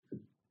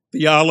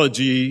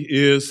Theology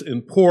is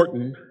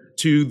important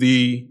to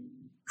the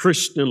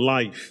Christian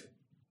life.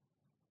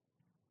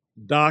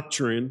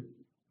 Doctrine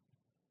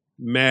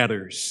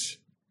matters.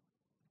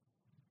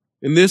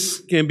 And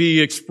this can be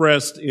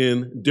expressed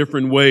in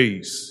different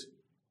ways.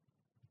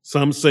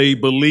 Some say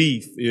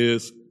belief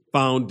is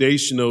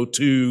foundational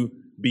to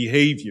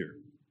behavior.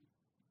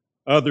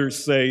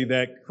 Others say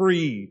that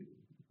creed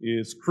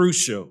is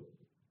crucial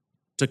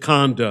to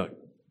conduct.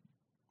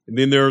 And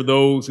then there are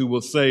those who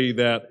will say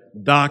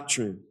that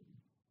doctrine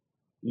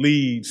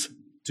leads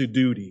to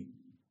duty.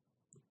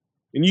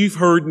 And you've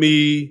heard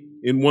me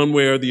in one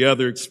way or the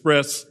other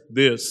express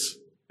this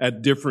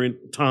at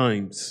different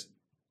times.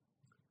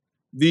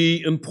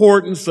 The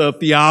importance of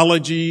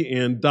theology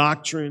and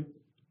doctrine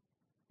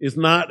is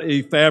not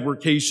a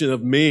fabrication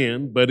of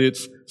man, but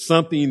it's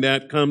something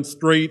that comes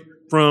straight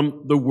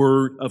from the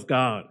Word of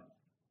God.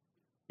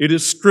 It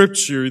is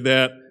Scripture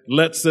that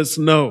lets us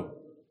know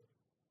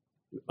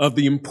of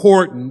the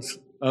importance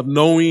of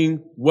knowing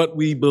what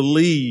we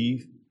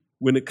believe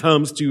when it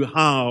comes to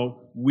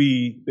how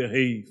we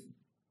behave.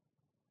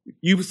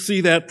 You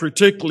see that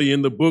particularly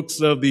in the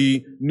books of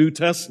the New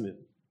Testament.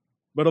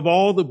 But of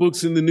all the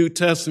books in the New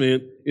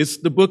Testament, it's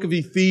the book of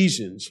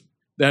Ephesians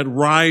that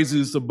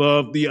rises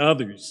above the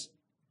others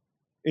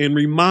and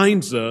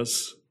reminds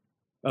us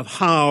of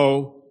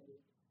how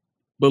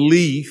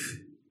belief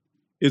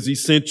is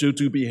essential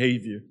to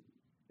behavior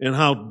and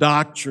how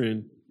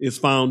doctrine is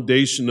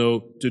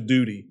foundational to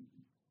duty.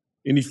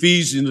 In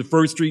Ephesians, the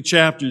first 3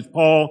 chapters,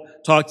 Paul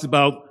talks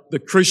about the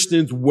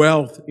Christian's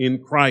wealth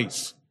in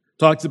Christ,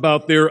 talks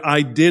about their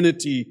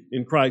identity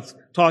in Christ,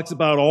 talks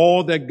about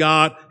all that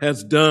God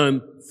has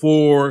done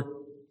for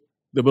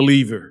the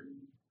believer.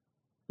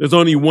 There's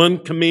only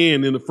one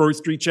command in the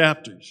first 3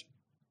 chapters.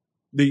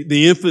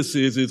 The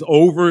emphasis is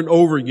over and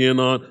over again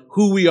on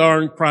who we are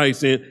in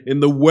Christ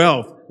and the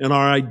wealth and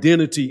our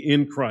identity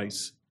in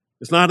Christ.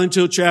 It's not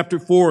until chapter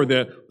 4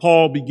 that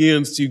Paul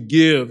begins to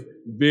give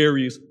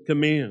various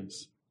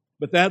commands.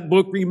 But that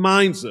book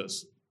reminds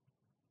us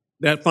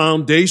that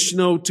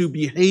foundational to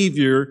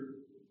behavior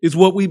is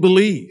what we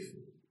believe.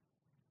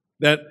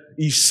 That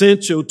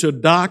essential to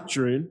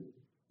doctrine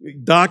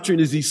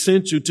is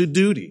essential to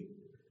duty.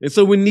 And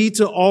so we need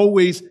to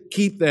always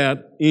keep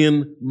that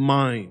in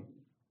mind.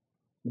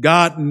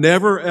 God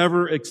never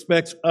ever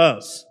expects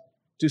us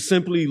to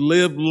simply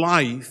live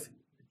life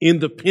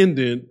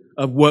independent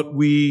of what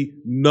we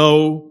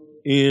know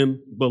and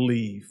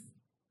believe.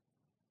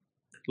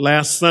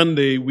 Last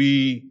Sunday,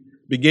 we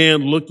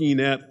began looking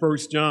at 1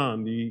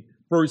 John, the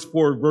first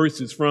 4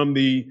 verses from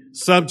the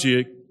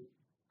subject,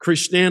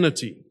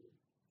 Christianity.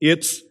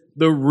 It's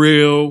the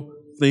real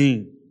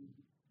thing.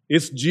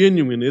 It's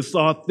genuine. It's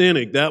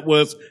authentic. That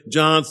was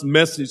John's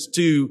message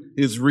to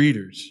his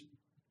readers.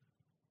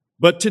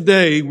 But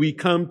today we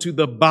come to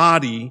the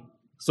body,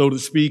 so to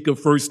speak,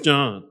 of 1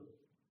 John.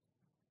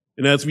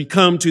 And as we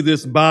come to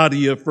this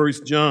body of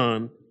 1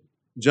 John,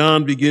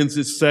 John begins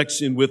this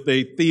section with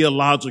a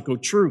theological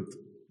truth.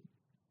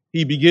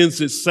 He begins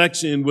this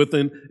section with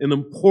an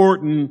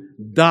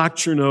important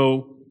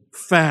doctrinal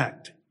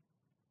fact.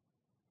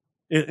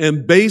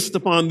 And based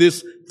upon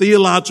this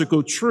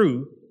theological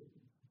truth,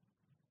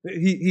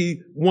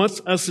 he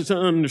wants us to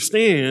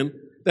understand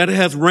that it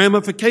has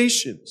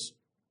ramifications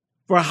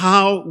for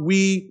how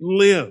we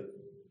live.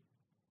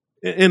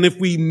 And if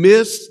we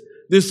miss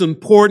this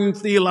important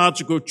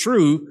theological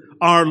truth,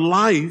 our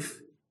life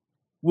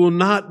will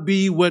not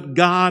be what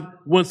God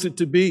wants it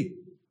to be.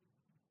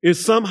 If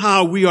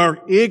somehow we are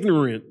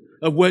ignorant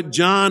of what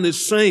John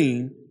is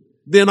saying,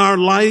 then our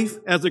life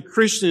as a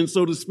Christian,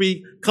 so to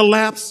speak,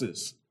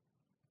 collapses.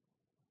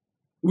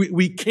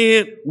 We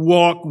can't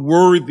walk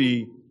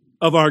worthy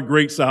of our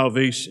great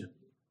salvation.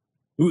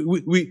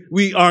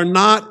 We are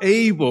not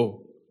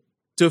able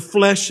to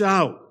flesh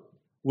out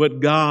what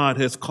God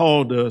has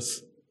called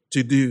us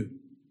to do.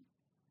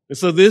 And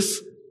so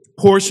this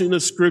portion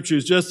of Scripture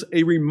is just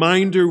a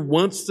reminder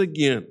once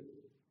again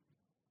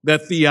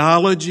that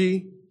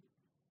theology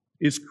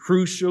is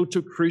crucial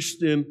to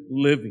Christian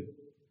living.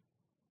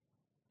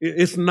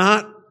 It's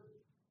not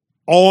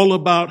all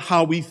about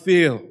how we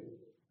feel.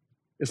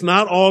 It's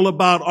not all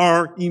about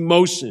our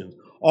emotions.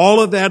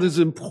 All of that is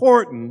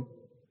important,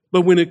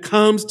 but when it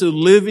comes to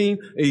living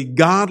a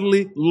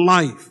godly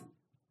life,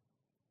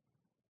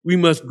 we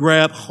must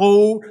grab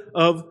hold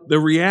of the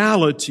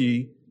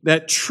reality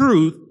that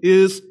truth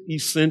is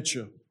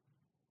essential.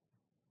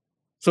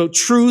 So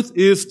truth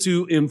is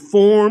to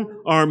inform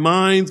our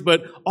minds,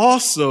 but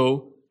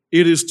also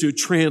it is to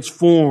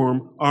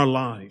transform our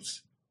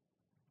lives.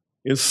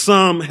 And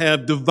some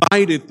have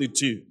divided the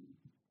two.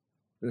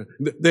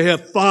 They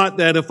have thought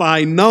that if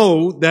I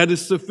know, that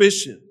is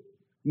sufficient.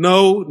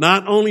 No,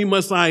 not only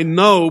must I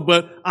know,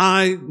 but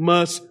I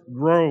must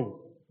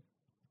grow.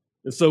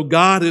 And so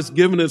God has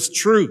given us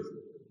truth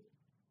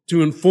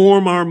to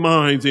inform our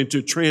minds and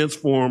to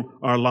transform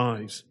our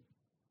lives.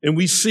 And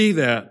we see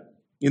that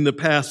in the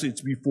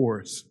passage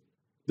before us.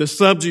 The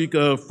subject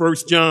of 1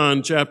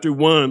 John chapter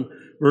 1,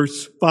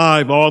 verse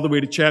 5, all the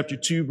way to chapter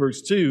 2,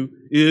 verse 2,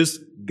 is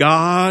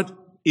God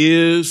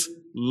is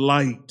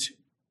light.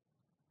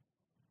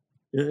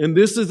 And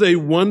this is a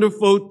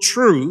wonderful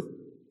truth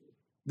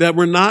that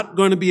we're not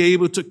going to be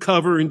able to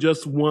cover in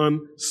just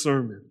one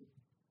sermon.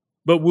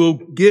 But we'll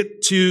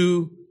get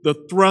to the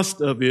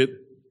thrust of it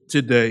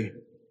today.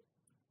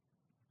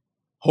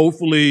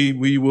 Hopefully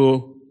we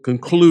will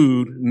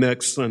conclude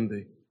next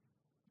Sunday.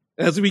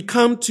 As we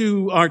come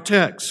to our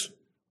text,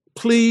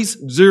 please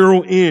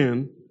zero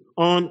in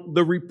on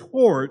the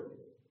report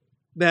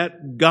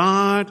that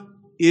God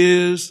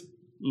is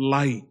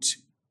light.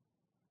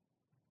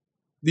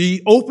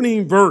 The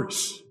opening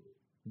verse,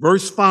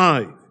 verse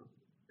 5,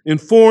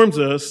 informs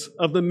us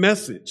of the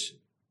message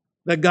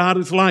that God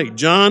is light.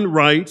 John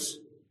writes,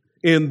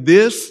 "And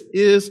this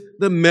is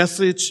the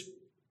message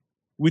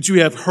which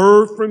you have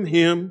heard from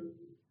him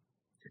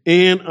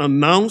and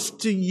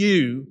announced to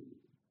you,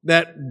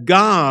 that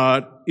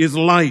God is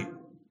light,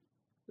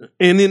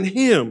 and in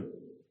him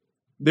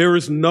there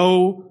is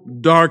no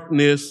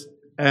darkness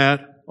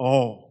at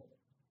all."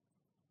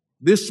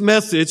 This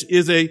message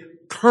is a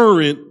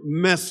current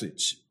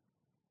message.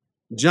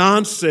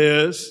 John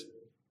says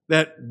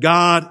that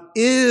God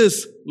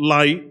is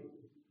light,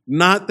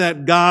 not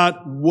that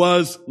God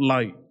was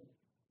light.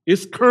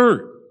 It's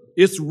current.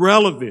 It's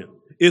relevant.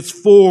 It's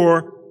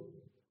for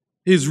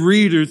his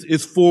readers.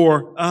 It's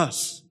for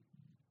us.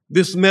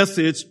 This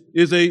message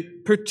is a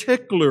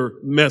particular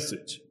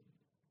message.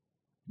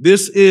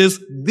 This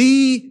is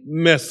the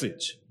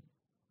message.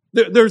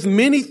 There's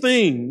many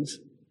things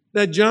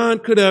that John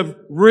could have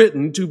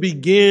written to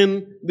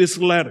begin this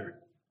letter.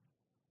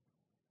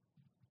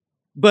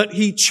 But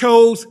he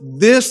chose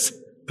this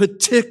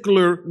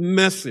particular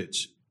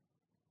message.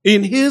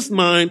 In his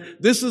mind,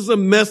 this is a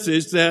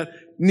message that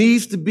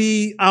needs to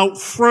be out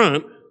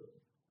front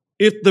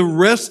if the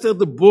rest of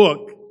the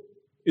book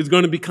is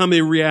going to become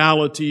a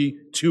reality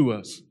to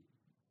us.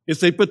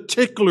 It's a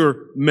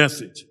particular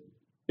message.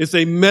 It's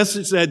a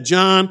message that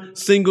John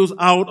singles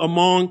out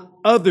among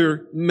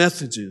other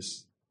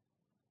messages.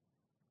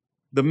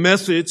 The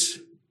message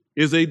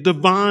is a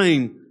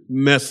divine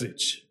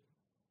message.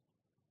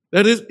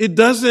 That is, it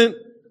doesn't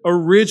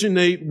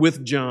originate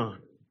with John.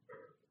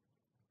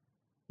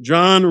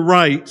 John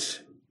writes,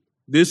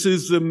 "This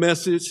is the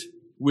message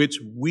which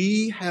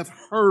we have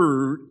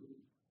heard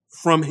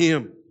from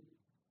him."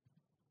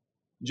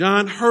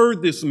 John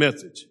heard this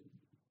message.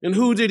 And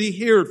who did he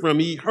hear it from?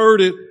 He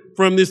heard it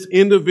from this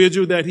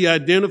individual that he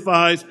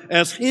identifies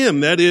as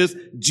him, that is,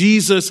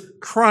 Jesus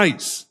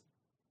Christ.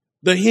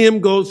 The hymn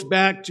goes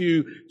back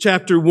to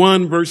chapter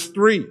 1, verse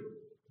 3,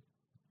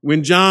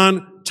 when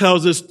John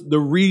tells us the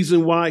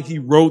reason why he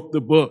wrote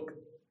the book.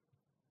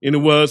 And it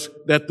was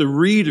that the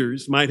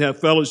readers might have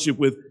fellowship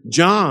with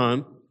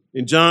John.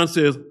 And John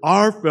says,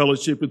 our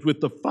fellowship is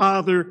with the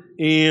Father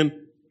and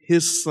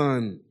his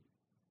Son.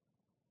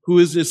 Who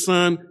is his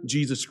Son?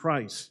 Jesus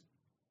Christ.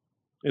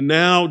 And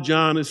now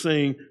John is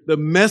saying the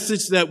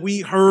message that we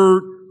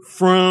heard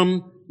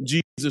from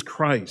Jesus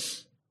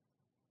Christ.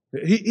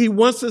 He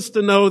wants us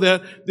to know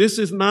that this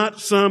is not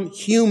some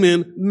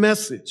human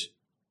message,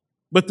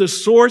 but the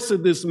source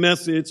of this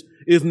message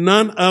is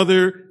none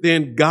other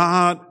than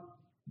God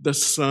the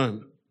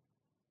Son.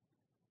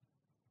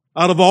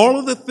 Out of all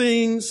of the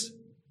things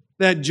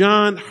that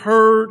John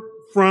heard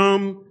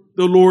from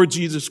the Lord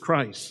Jesus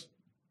Christ,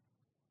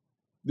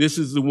 this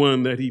is the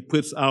one that he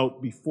puts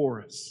out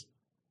before us.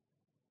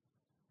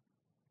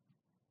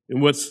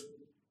 And what's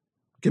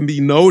can be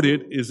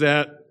noted is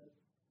that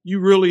you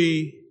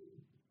really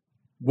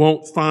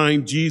won't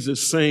find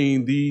Jesus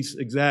saying these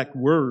exact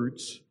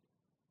words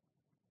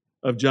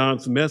of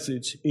John's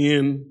message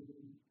in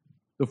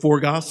the four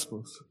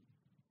Gospels.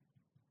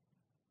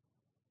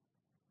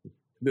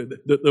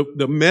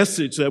 The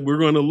message that we're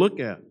going to look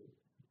at,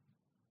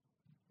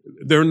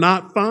 they're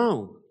not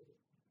found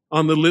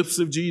on the lips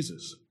of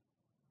Jesus.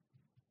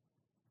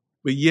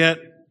 But yet,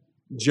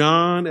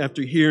 John,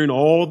 after hearing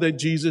all that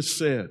Jesus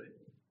said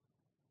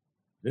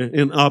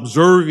and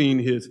observing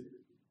his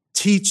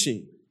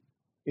teaching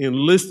and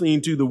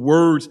listening to the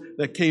words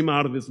that came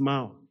out of his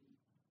mouth,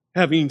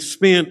 having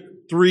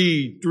spent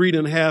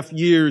 3.5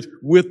 years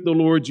with the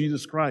Lord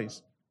Jesus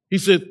Christ, he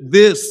said,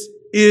 this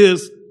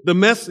is the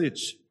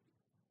message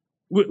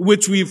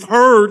which we've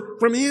heard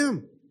from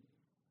him.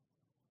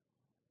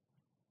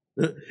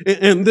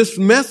 And this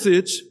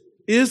message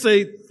is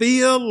a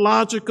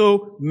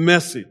theological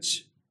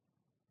message.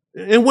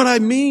 And what I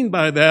mean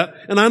by that,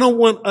 and I don't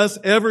want us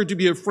ever to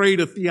be afraid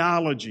of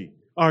theology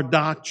or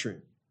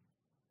doctrine.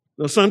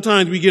 Now,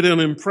 sometimes we get an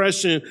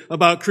impression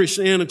about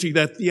Christianity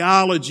that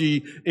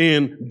theology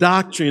and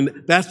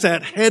doctrine, that's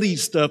that heady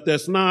stuff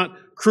that's not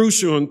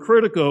crucial and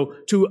critical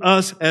to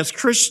us as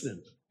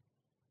Christians.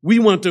 We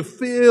want to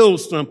feel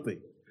something.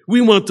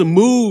 We want to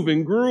move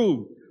and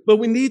groove. But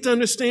we need to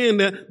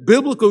understand that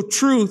biblical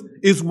truth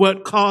is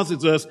what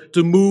causes us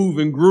to move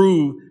and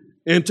groove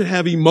and to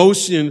have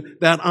emotion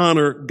that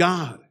honor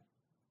God.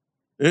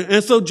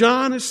 And so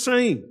John is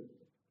saying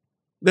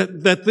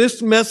that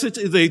this message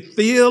is a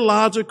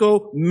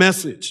theological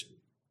message.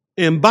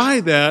 And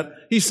by that,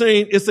 he's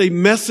saying it's a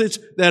message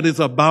that is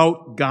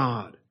about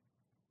God.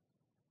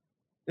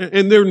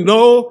 And there's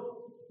no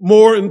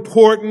more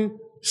important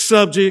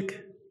subject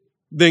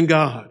than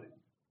God.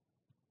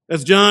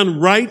 As John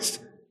writes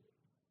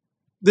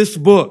this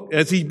book,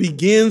 as he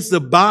begins the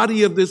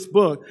body of this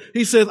book,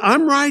 he says,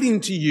 I'm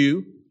writing to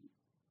you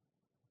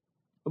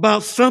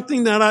about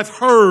something that I've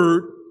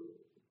heard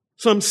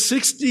some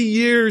 60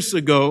 years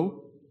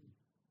ago.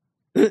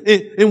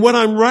 And what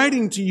I'm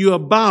writing to you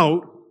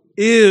about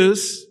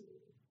is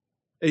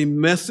a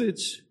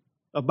message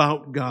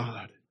about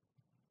God.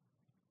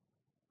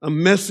 A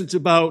message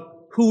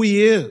about who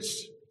He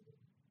is.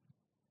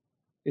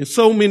 And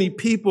so many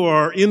people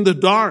are in the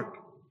dark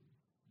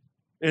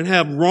and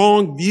have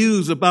wrong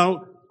views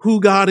about who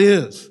God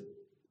is.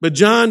 But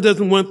John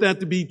doesn't want that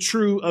to be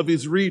true of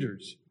his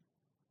readers.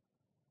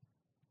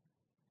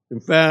 In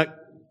fact,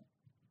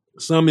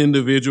 some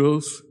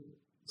individuals,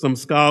 some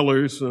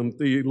scholars, some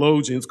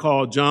theologians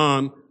call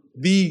John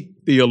the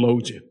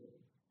theologian.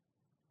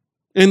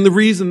 And the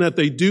reason that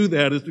they do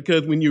that is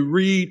because when you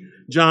read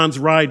John's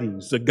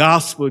writings, the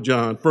Gospel of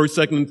John,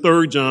 1st, 2nd, and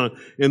 3rd John,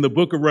 in the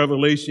book of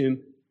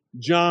Revelation,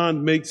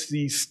 John makes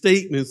these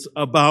statements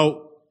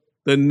about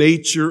the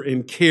nature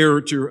and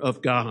character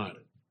of God.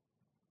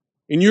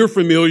 And you're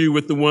familiar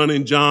with the one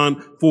in John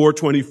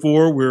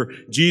 4:24, where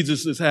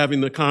Jesus is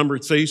having the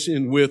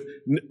conversation with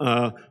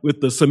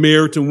the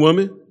Samaritan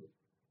woman.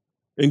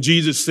 And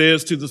Jesus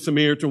says to the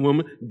Samaritan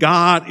woman,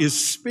 God is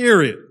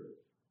spirit.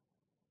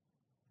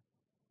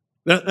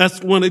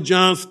 That's one of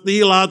John's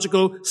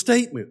theological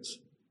statements.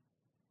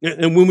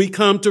 And when we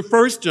come to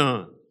 1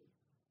 John,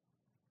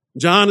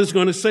 John is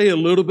going to say a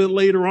little bit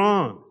later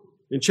on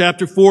in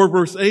chapter 4,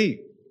 verse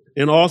 8,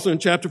 and also in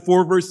chapter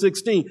 4, verse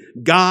 16,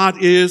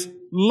 God is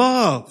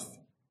love.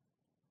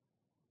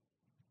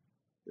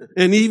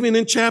 And even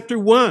in chapter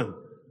 1,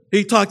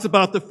 he talks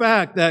about the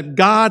fact that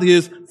God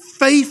is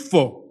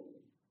faithful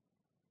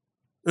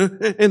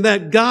and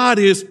that God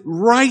is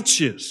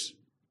righteous.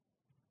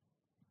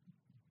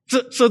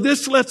 So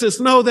this lets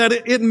us know that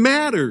it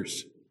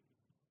matters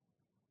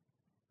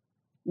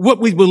what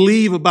we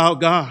believe about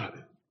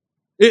God.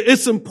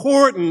 It's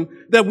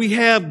important that we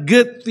have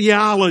good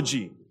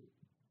theology.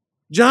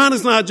 John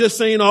is not just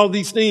saying all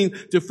these things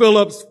to fill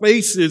up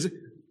spaces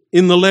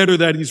in the letter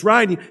that he's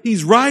writing.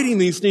 He's writing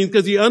these things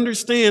because he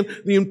understands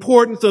the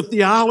importance of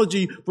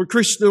theology for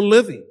Christian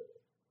living.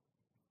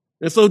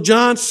 And so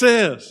John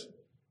says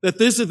that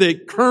this is a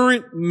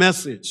current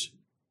message.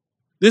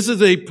 This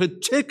is a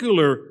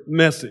particular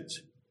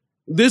message.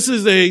 This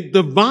is a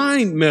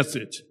divine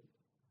message.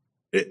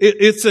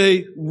 It's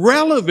a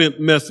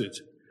relevant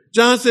message.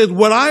 John says,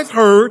 what I've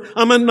heard,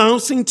 I'm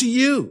announcing to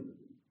you.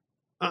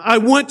 I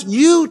want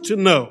you to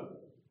know.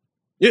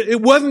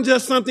 It wasn't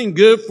just something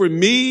good for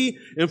me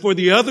and for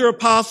the other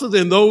apostles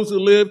and those who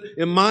lived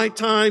in my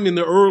time in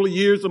the early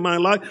years of my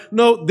life.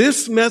 No,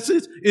 this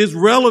message is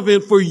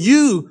relevant for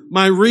you,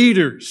 my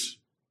readers.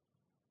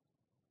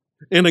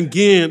 And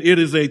again, it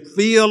is a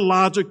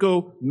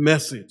theological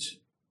message.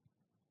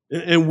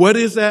 And what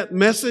is that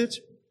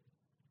message?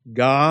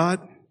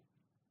 God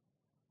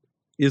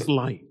is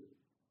light.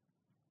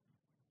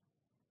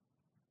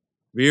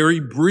 Very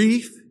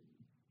brief,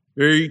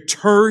 very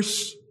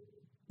terse,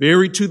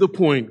 very to the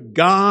point.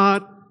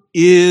 God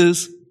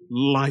is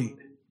light.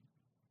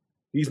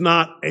 He's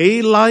not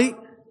a light.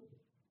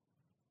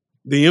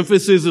 The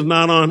emphasis is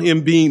not on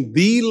him being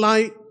the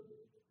light.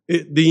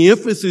 The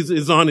emphasis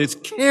is on his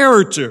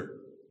character,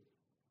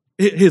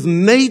 his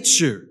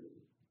nature,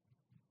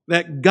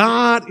 that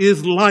God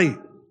is light,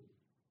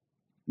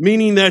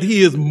 meaning that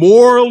he is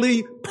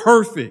morally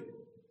perfect,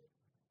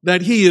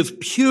 that he is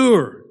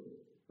pure.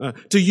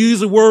 To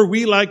use a word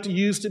we like to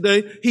use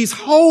today, he's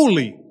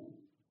holy.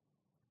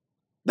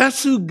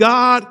 That's who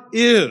God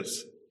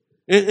is.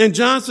 And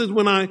John says,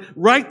 when I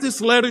write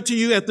this letter to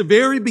you at the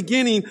very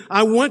beginning,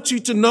 I want you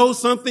to know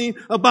something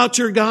about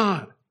your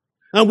God.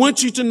 I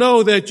want you to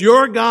know that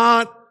your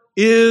God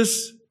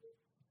is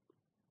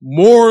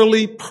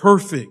morally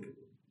perfect.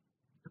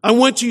 I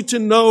want you to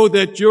know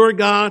that your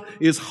God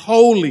is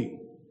holy,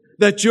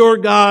 that your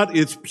God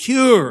is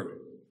pure.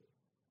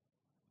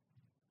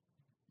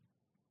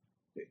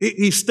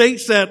 He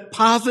states that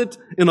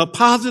in a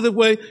positive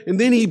way, and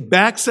then he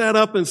backs that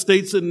up and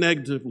states it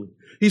negatively.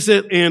 He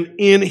said, and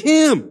in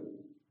him,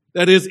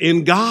 that is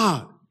in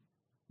God,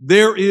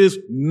 there is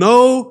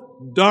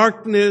no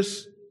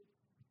darkness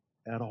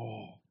at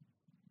all.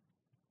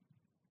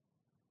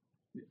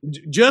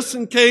 Just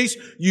in case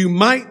you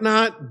might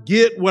not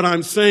get what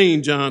I'm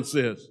saying, John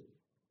says.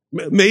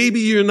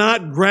 Maybe you're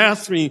not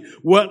grasping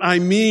what I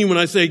mean when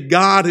I say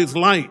God is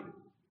light.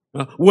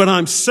 What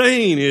I'm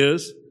saying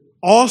is,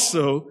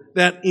 also,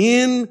 that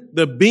in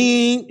the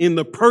being, in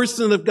the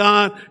person of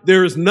God,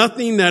 there is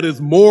nothing that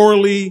is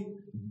morally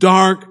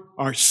dark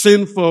or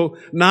sinful,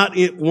 not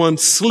in one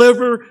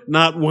sliver,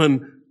 not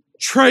one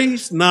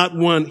trace, not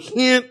one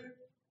hint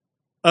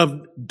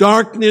of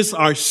darkness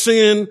or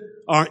sin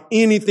or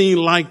anything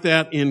like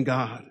that in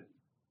God.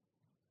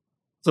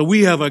 So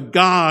we have a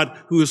God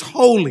who is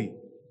holy.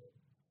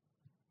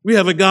 We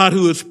have a God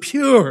who is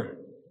pure.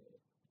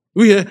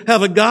 We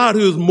have a God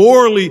who is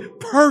morally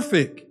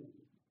perfect.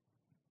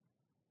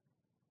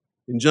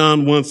 And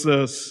John wants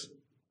us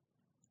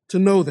to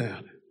know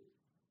that.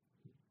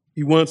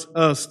 He wants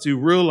us to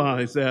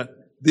realize that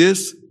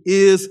this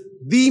is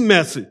the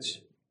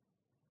message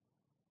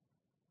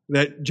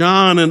that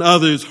John and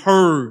others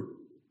heard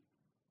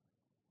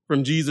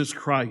from Jesus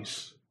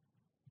Christ.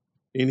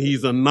 And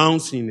he's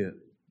announcing it.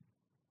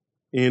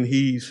 And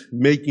he's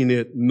making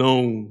it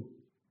known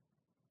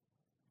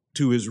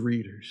to his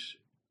readers.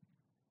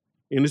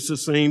 And it's the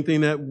same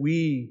thing that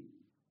we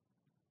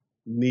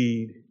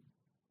need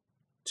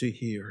to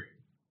hear.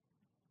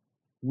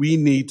 We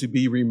need to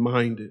be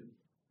reminded.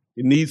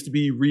 It needs to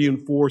be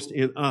reinforced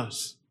in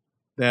us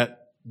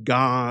that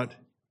God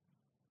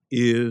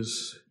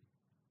is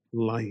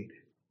light.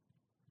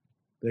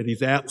 That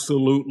he's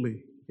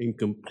absolutely and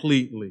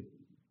completely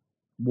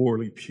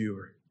morally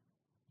pure.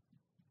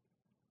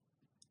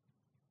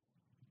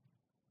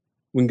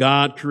 When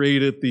God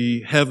created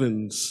the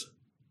heavens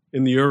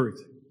and the earth,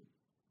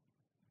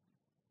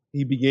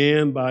 he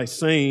began by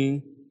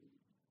saying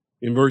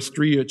in verse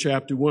 3 of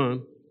chapter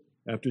 1,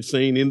 after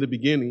saying in the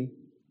beginning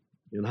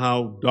and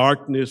how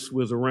darkness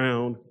was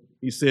around,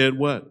 he said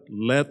what?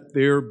 Let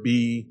there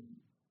be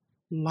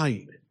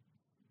light.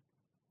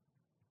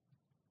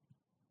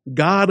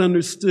 God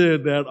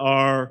understood that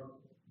our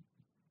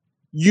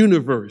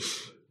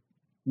universe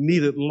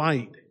needed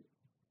light.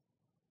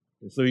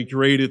 And so he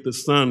created the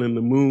sun and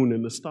the moon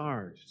and the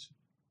stars.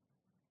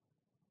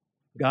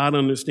 God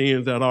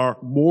understands that our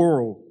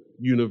moral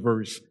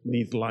universe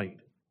needs light.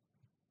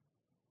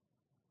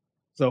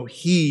 So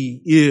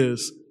he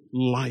is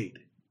light.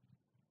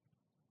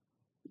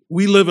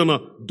 We live in a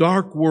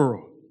dark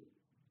world.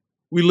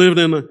 We live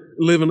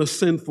in a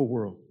sinful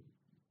world.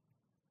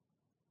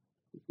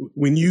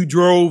 When you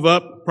drove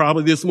up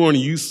probably this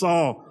morning, you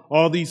saw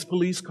all these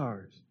police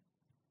cars.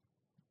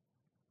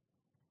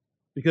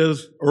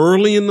 Because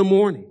early in the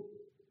morning,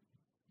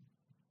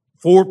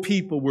 4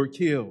 people were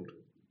killed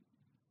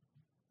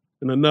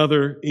and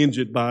another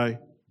injured by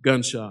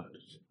gunshots.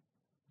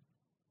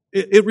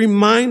 It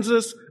reminds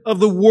us of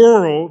the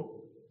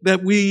world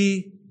that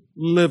we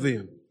live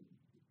in.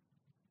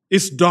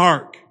 It's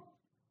dark,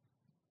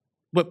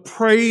 but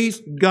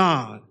praise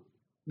God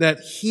that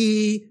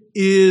he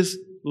is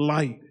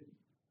light.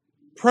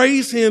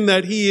 Praise him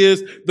that he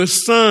is the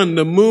sun,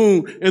 the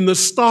moon, and the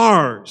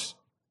stars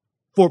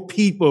for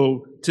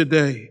people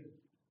today.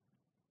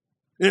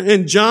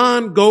 And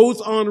John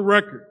goes on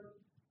record.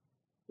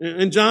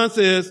 And John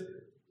says,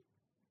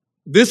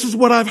 this is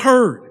what I've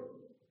heard.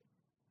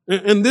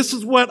 And this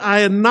is what I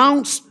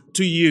announce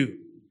to you.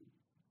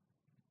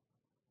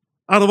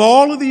 Out of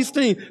all of these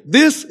things,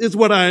 this is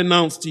what I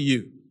announce to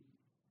you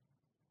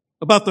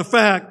about the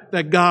fact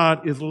that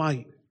God is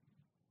light.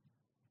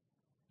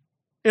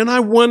 And I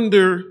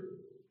wonder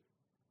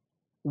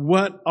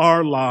what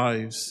our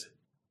lives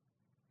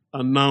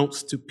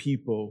announce to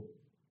people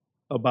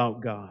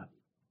about God.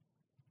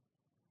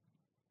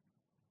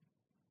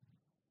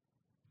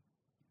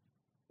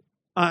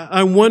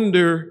 I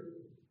wonder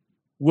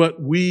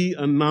what we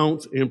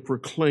announce and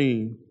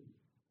proclaim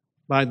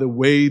by the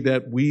way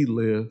that we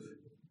live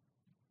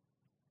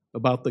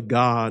about the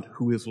God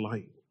who is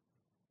light.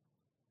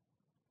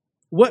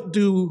 What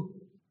do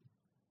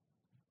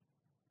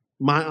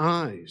my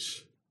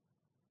eyes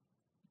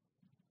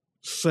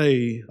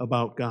say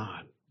about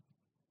God?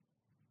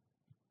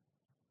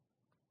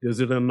 Does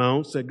it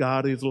announce that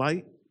God is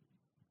light,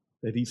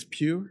 that he's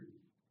pure,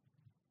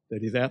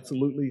 that he's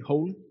absolutely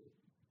holy?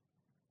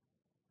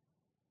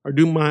 Or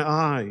do my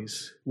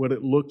eyes, what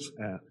it looks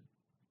at,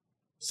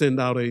 send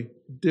out a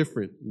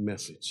different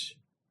message?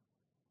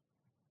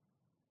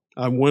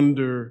 I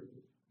wonder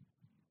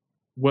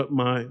what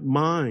my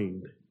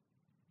mind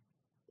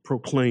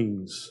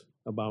proclaims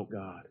about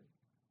God.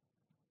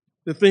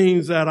 The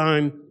things that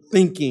I'm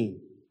thinking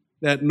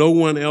that no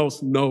one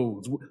else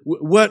knows.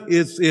 What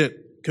is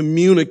it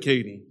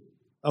communicating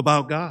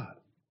about God?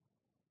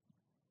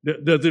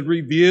 Does it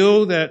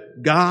reveal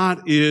that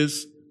God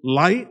is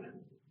light?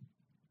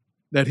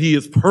 That he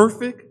is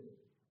perfect?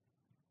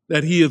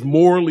 That he is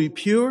morally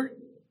pure?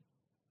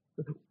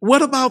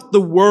 What about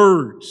the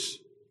words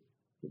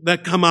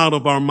that come out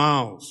of our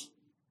mouths?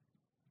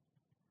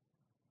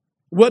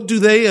 What do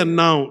they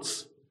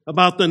announce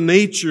about the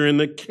nature and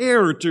the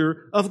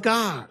character of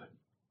God?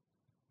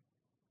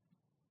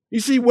 You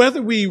see,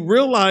 whether we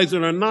realize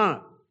it or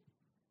not,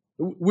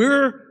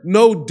 we're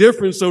no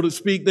different, so to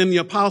speak, than the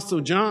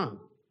Apostle John.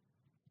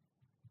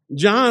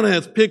 John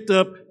has picked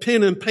up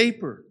pen and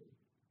paper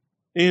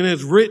and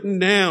has written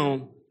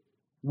down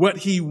what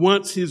he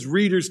wants his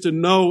readers to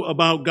know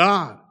about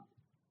God.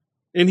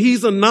 And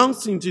he's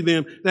announcing to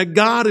them that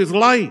God is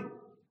light.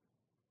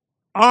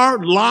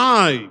 Our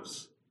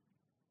lives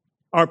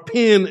are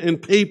pen and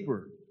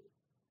paper.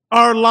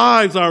 Our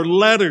lives are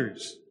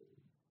letters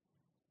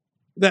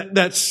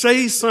that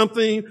say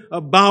something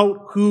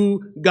about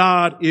who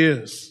God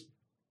is.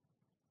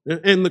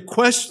 And the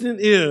question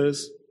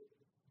is,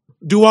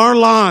 do our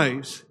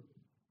lives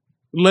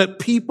let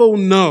people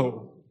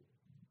know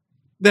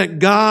that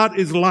God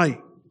is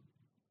light,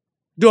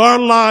 Do our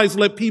lives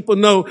let people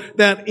know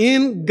that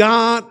in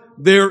God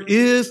there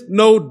is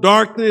no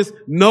darkness,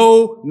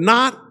 no,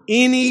 not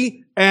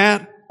any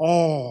at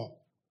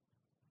all?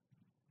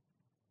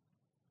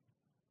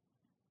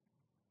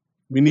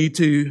 We need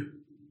to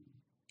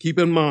keep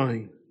in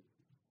mind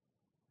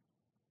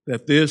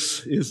that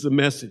this is the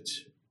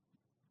message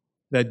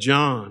that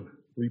John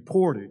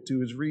reported to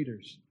his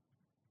readers,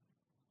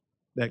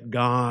 that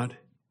God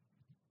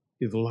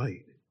is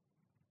light.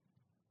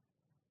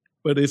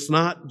 But it's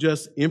not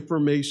just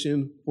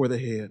information for the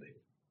head.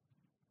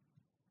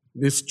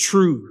 This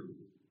truth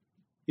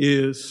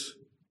is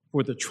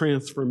for the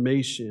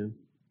transformation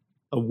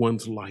of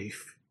one's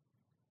life.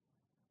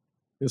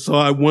 And so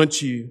I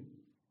want you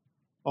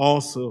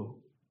also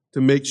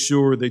to make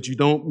sure that you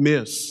don't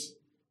miss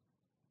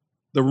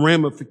the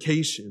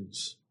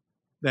ramifications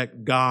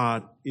that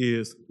God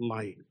is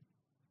light.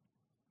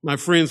 My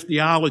friends,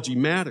 theology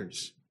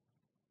matters.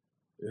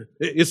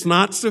 It's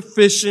not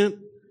sufficient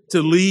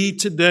to lead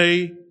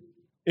today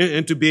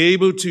and to be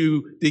able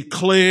to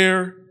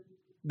declare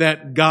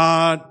that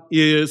God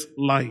is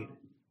light.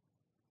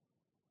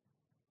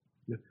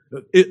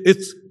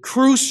 It's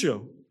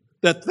crucial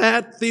that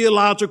that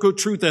theological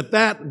truth,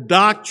 that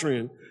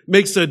doctrine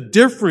makes a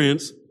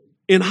difference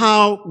in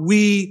how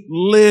we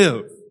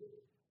live.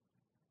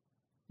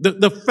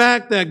 The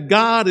fact that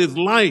God is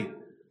light,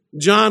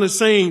 John is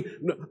saying,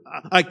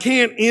 I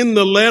can't end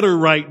the letter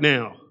right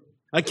now.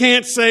 I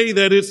can't say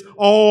that it's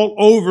all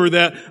over,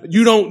 that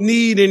you don't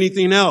need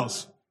anything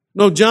else.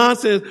 No, John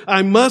says,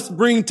 I must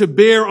bring to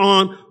bear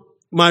on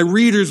my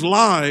readers'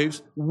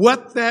 lives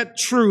what that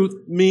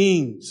truth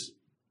means.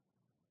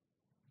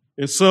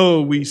 And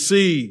so we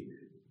see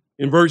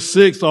in verse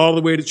 6 all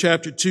the way to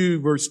chapter 2,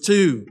 verse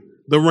 2,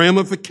 the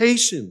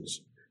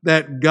ramifications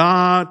that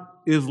God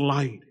is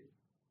light.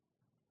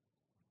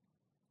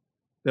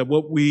 That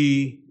what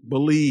we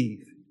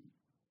believe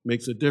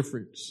makes a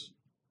difference,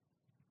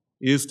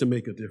 is to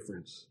make a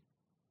difference.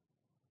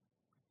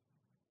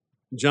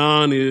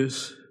 John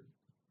is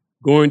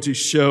going to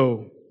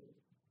show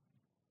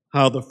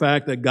how the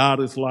fact that God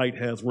is light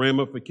has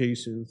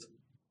ramifications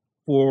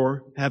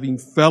for having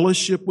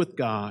fellowship with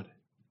God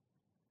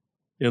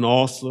and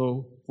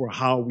also for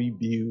how we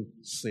view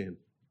sin.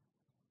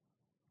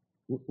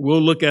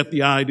 We'll look at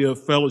the idea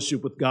of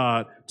fellowship with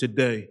God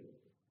today,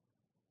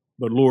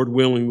 but Lord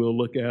willing, we'll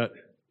look at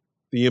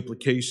the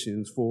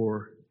implications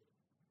for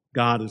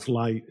God is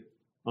light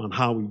on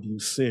how we view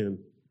sin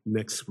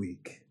next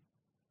week.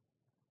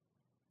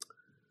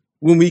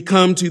 When we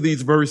come to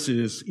these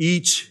verses,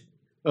 each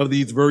of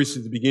these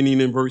verses,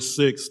 beginning in verse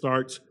 6,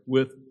 starts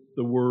with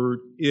the word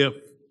if,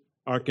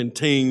 or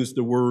contains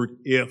the word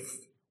if.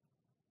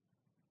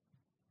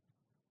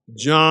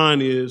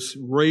 John is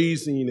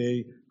raising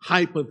a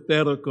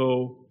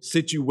hypothetical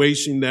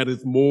situation that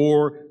is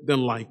more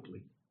than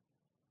likely.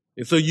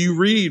 And so you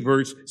read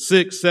verse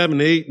 6,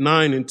 7, 8,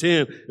 9, and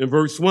 10, and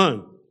verse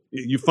 1.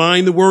 You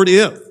find the word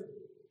if.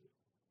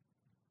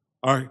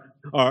 At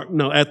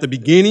the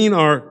beginning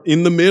or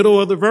in the middle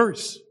of the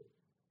verse.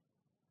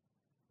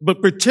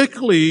 But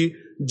particularly,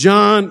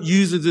 John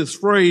uses this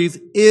phrase,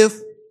 if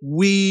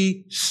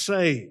we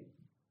say.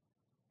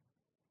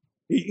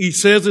 He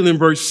says it in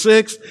verse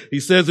 6, he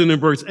says it in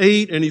verse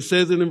 8, and he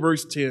says it in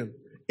verse 10.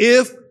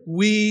 If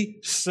we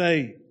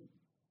say.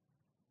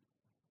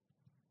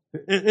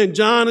 And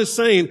John is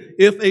saying,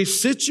 if a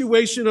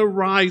situation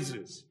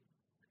arises,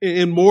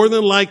 and more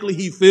than likely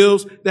he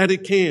feels that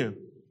it can,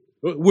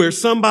 where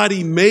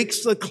somebody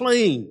makes a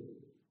claim,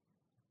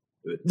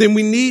 then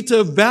we need to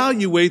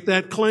evaluate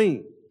that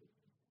claim.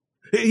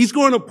 He's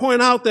going to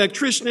point out that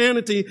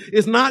Christianity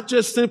is not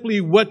just simply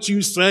what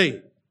you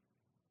say.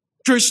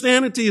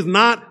 Christianity is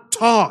not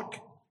talk.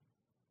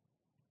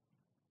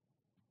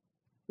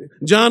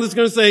 John is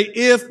going to say,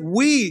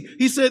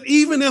 he said,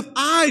 even if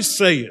I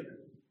say it,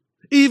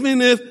 even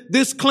if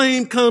this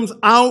claim comes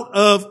out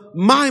of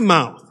my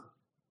mouth.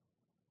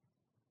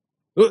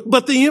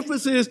 But the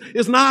emphasis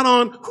is not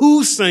on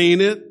who's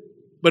saying it,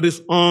 but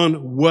it's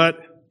on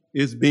what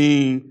is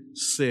being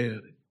said.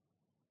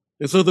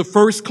 And so the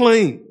first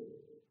claim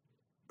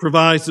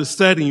provides the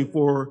setting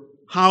for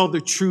how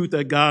the truth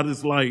that God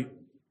is light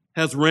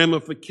has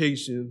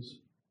ramifications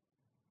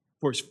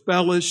for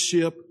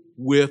fellowship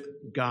with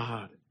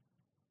God.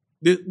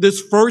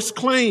 This first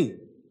claim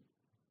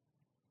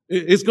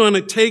is going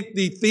to take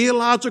the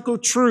theological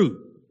truth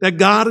that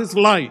God is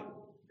light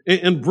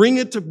and bring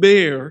it to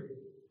bear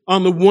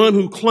on the one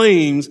who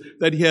claims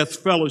that he has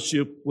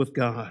fellowship with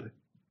God.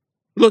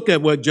 Look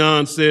at what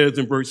John says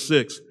in verse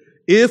 6.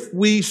 If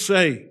we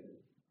say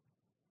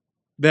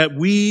that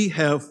we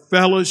have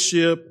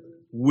fellowship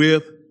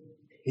with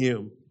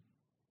him.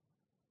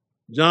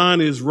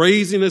 John is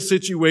raising a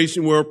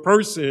situation where a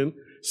person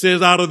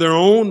says out of their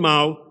own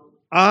mouth,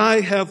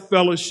 I have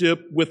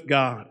fellowship with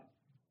God.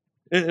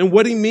 And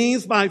what he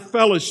means by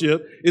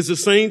fellowship is the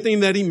same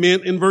thing that he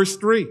meant in verse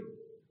 3.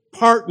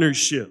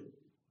 Partnership.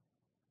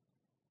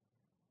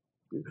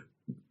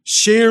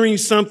 Sharing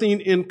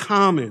something in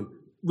common.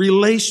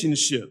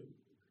 Relationship.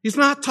 He's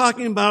not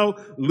talking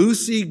about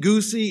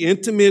loosey-goosey,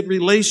 intimate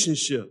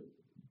relationship.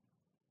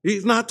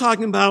 He's not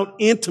talking about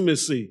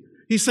intimacy.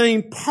 He's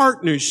saying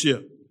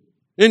partnership.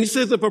 And he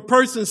says if a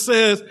person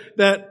says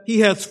that he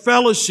has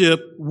fellowship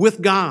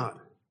with God,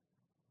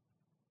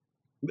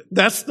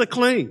 that's the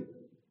claim.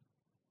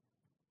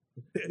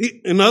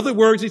 In other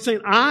words, he's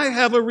saying, I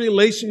have a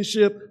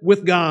relationship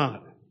with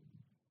God.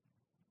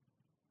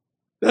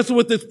 That's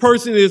what this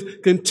person is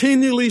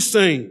continually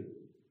saying.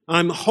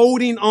 I'm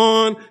holding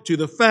on to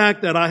the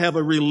fact that I have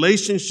a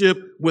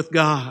relationship with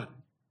God.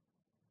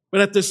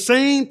 But at the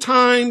same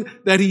time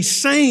that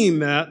he's saying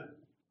that,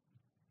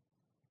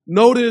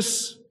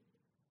 notice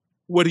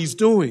what he's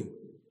doing.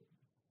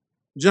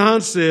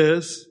 John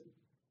says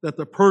that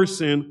the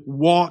person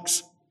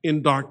walks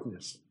in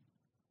darkness.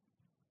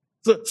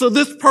 So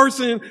this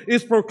person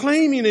is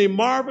proclaiming a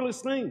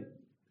marvelous thing.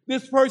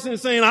 This person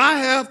is saying, I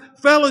have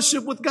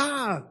fellowship with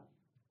God.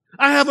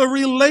 I have a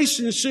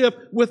relationship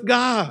with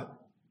God.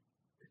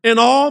 And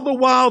all the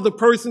while the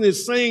person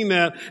is saying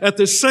that, at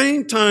the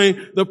same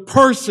time, the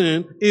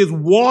person is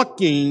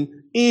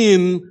walking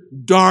in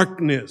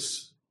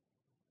darkness.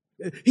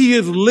 He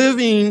is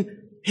living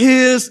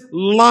his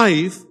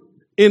life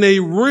in a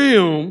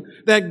realm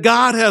that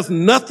God has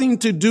nothing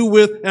to do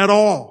with at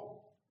all.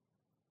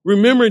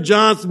 Remember,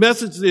 John's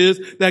message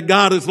is that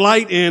God is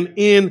light, and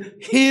in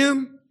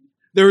him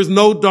there is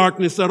no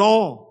darkness at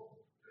all.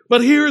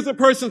 But here is a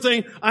person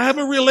saying, I have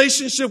a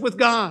relationship with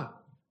God.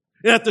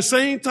 And at the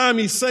same time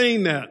he's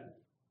saying that,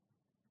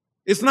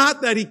 it's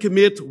not that he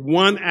commits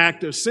one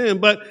act of sin,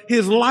 but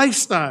his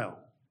lifestyle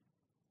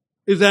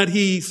is that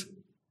he's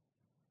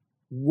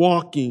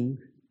walking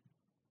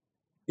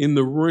in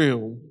the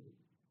realm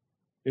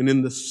and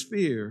in the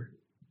sphere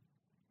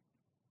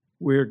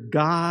where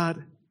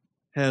God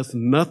has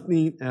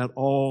nothing at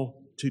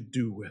all to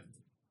do with.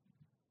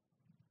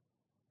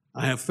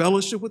 I have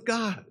fellowship with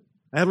God.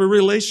 I have a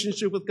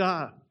relationship with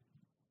God.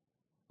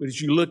 But as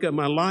you look at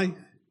my life,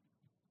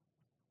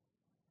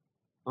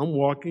 I'm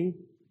walking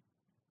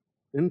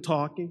and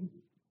talking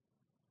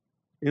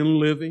and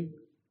living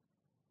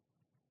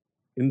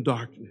in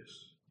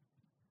darkness,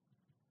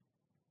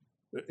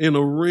 in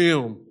a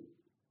realm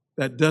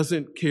that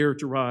doesn't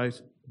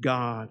characterize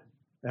God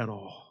at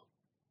all.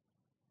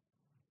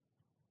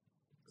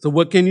 So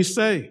what can you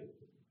say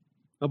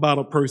about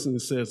a person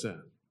that says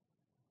that?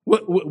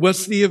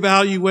 What's the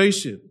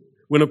evaluation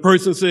when a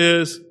person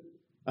says,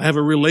 I have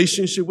a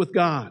relationship with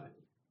God,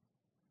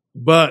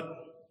 but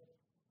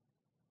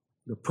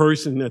the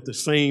person at the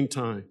same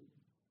time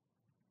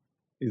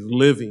is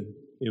living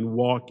and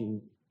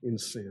walking in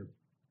sin?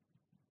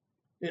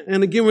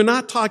 And again, we're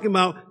not talking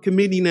about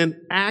committing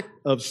an act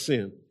of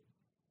sin.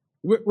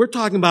 We're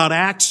talking about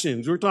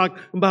actions. We're talking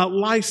about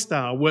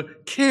lifestyle,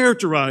 what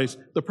characterizes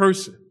the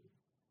person.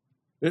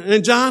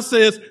 And John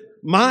says,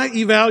 my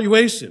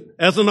evaluation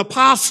as an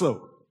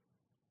apostle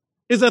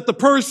is that the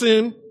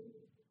person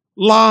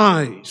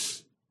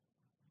lies.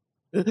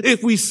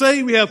 If we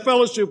say we have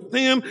fellowship with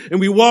him and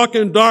we walk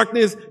in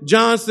darkness,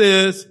 John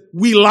says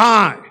we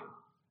lie.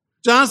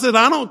 John says,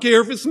 I don't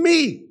care if it's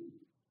me.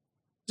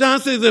 John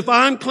says, if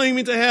I'm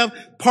claiming to have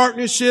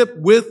partnership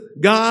with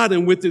God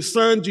and with his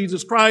son,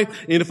 Jesus Christ,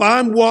 and if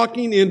I'm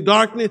walking in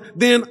darkness,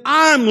 then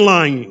I'm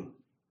lying.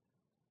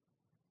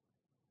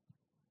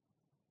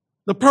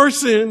 The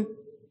person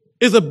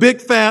is a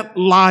big fat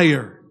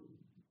liar.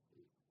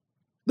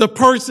 The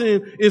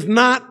person is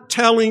not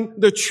telling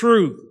the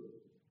truth.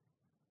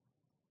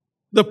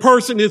 The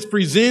person is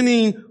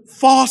presenting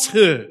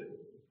falsehood.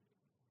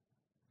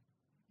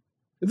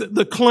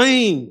 The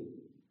claim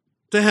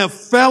to have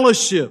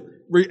fellowship,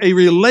 a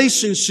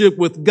relationship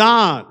with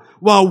God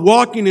while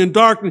walking in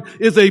darkness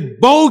is a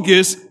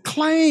bogus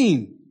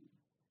claim.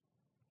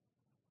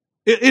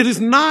 It is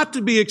not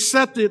to be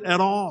accepted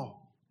at all.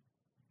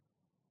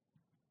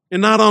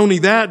 And not only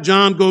that,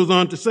 John goes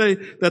on to say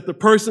that the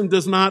person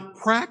does not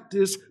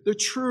practice the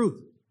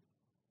truth.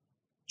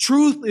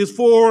 Truth is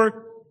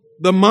for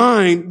the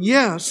mind,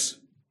 yes,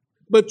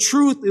 but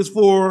truth is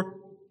for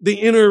the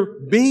inner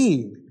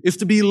being. It's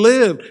to be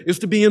lived. It's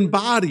to be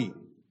embodied.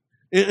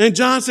 And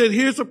John said,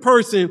 here's a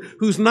person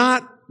who's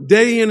not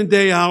day in and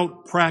day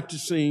out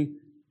practicing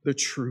the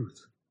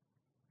truth.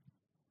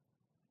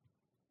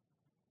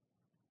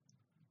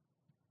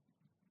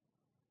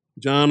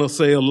 John will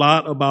say a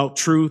lot about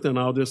truth, and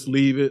I'll just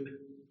leave it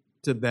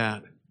to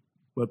that.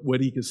 But what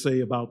he could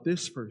say about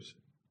this person,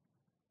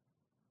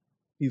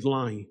 he's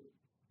lying.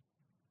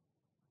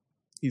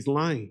 He's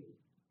lying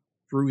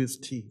through his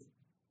teeth.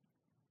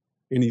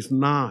 And he's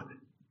not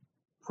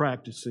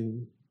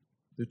practicing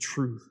the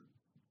truth.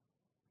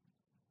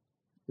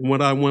 And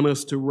what I want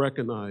us to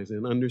recognize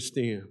and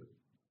understand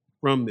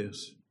from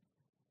this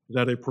is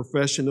that a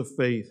profession of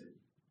faith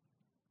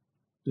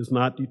does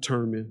not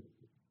determine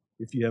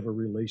if you have a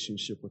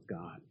relationship with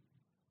God.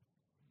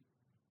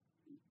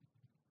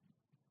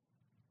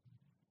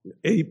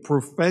 A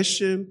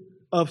profession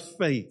of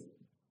faith,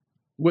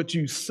 what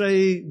you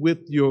say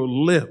with your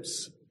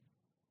lips,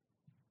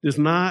 does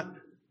not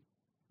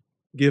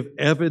give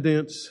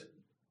evidence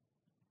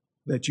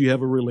that you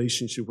have a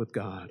relationship with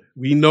God.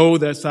 We know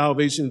that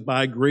salvation is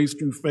by grace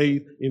through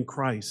faith in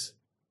Christ.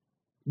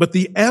 But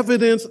the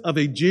evidence of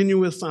a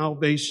genuine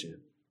salvation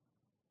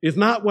is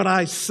not what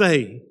I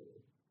say,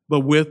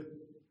 but with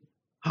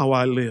how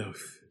I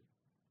live.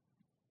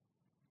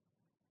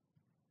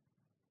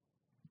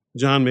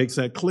 John makes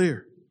that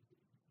clear.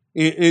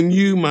 And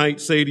you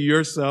might say to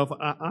yourself,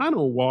 I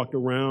don't walk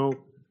around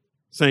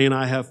saying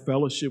I have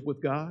fellowship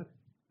with God.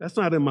 That's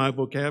not in my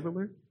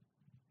vocabulary.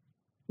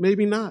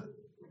 Maybe not.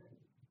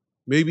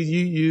 Maybe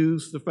you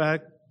use the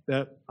fact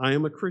that I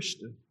am a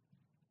Christian.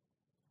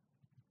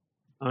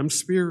 I'm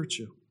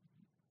spiritual.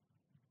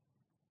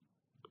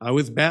 I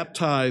was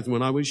baptized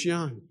when I was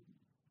young.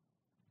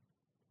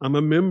 I'm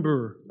a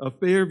member of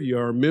Fairview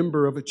or a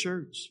member of a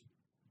church.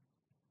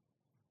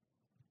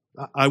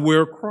 I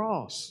wear a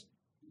cross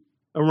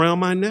around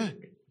my neck.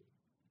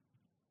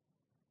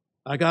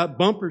 I got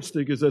bumper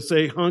stickers that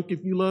say, "Hunk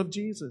if you love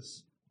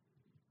Jesus."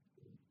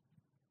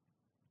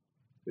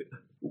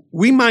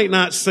 We might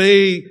not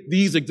say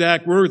these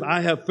exact words,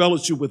 "I have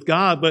fellowship with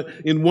God," but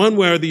in one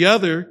way or the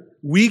other,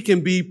 we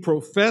can be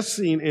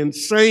professing and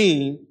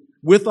saying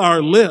with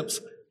our lips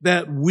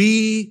that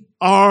we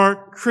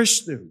are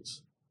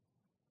Christians.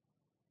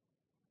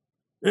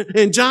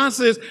 And John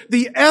says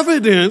the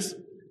evidence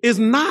is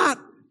not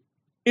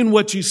in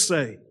what you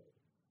say.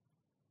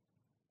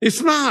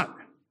 It's not.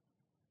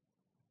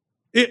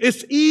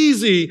 It's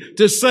easy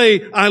to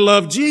say, "I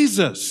love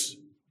Jesus."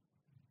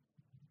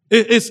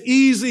 It's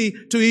easy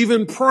to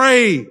even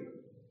pray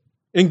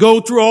and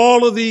go through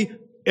all of the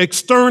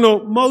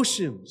external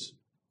motions.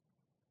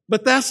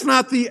 But that's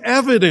not the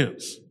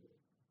evidence.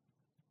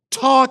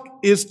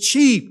 Talk is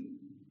cheap.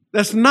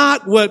 That's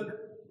not what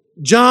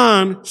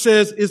John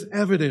says is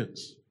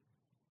evidence.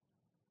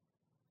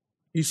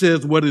 He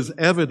says what is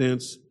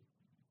evidence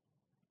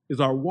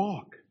is our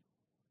walk.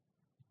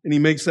 And he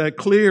makes that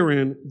clear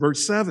in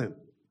verse 7.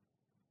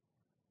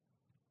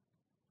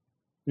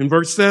 In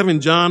verse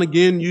 7, John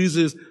again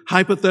uses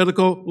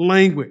hypothetical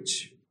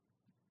language.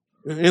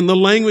 And the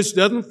language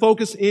doesn't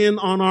focus in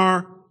on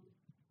our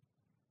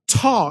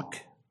talk,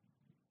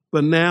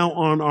 but now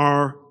on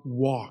our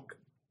walk.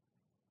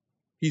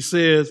 He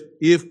says,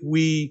 if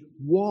we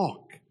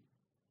walk,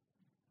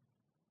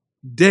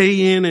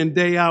 day in and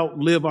day out,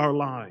 live our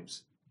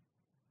lives.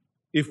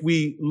 If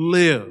we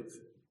live.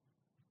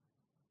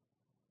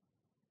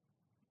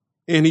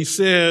 And he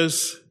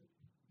says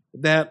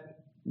that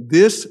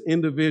this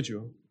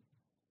individual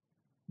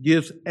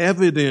gives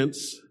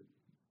evidence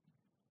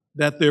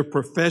that their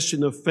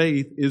profession of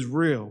faith is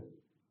real.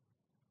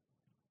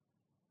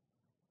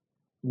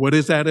 What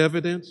is that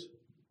evidence?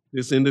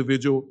 This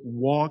individual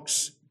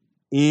walks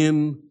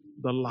in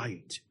the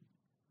light.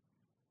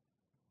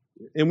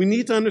 And we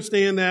need to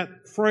understand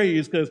that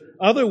phrase, because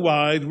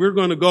otherwise we're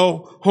going to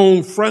go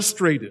home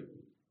frustrated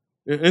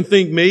and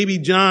think maybe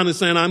John is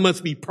saying I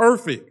must be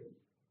perfect.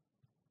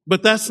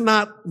 But that's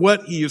not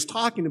what he is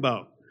talking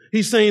about.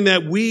 He's saying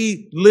that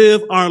we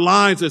live our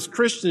lives as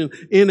Christians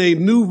in a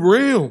new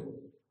realm.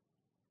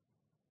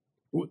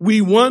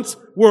 We once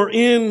were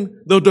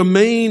in the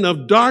domain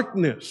of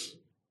darkness,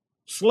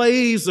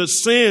 slaves of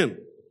sin,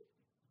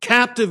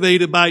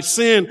 captivated by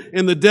sin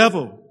and the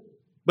devil.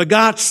 But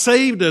God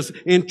saved us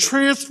and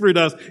transferred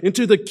us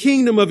into the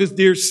kingdom of his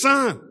dear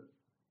Son.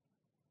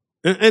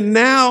 And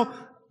now,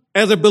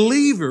 as a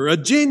believer, a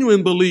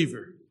genuine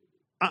believer,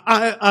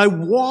 I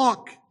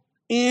walk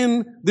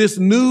in this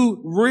new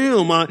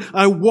realm.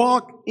 I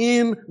walk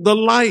in the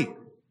light.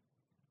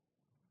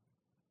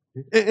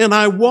 And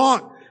I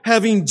walk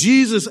having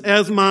Jesus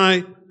as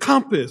my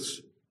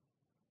compass,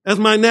 as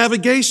my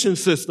navigation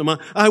system.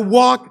 I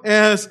walk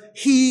as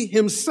he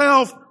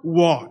himself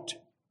walked.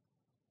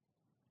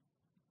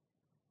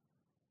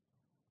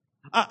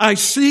 I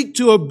seek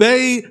to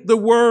obey the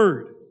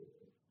word.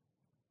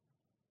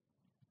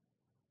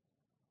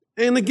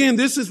 And again,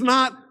 this is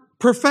not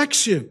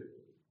perfection.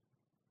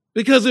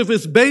 Because if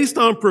it's based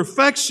on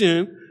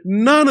perfection,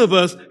 none of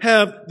us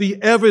have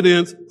the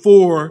evidence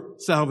for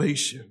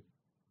salvation.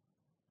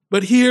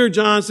 But here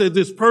John said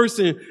this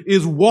person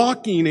is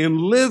walking and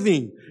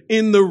living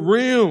in the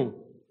realm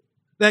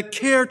that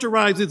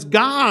characterizes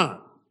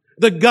God,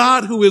 the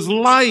God who is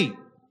light.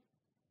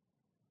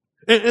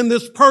 And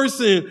this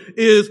person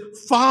is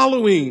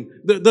following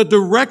the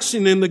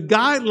direction and the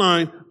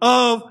guideline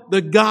of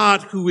the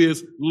God who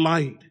is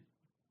light.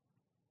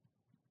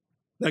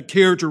 That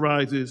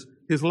characterizes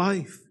his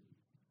life.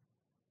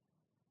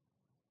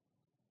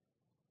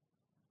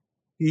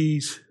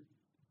 He's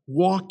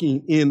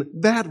walking in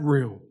that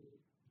realm.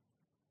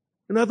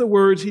 In other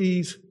words,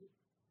 he's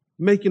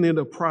making it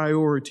a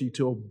priority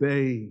to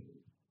obey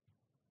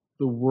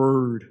the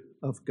word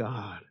of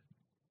God.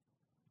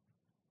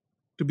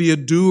 To be a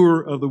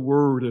doer of the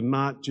word and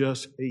not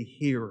just a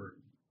hearer.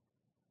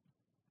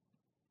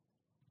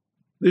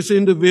 This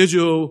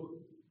individual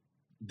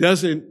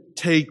doesn't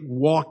take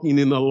walking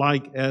in the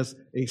light as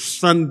a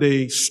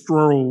Sunday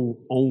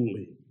stroll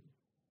only.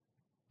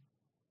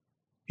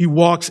 He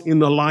walks in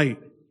the light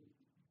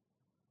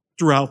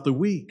throughout the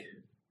week.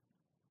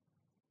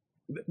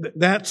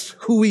 That's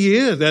who he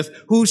is. That's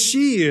who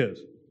she is.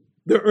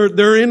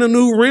 They're in a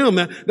new realm.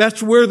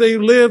 That's where they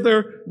live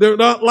their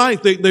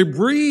life. They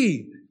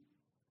breathe.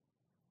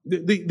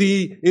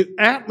 The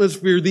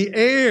atmosphere, the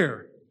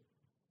air,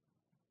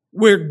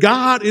 where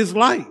God is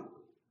light.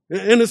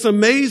 And it's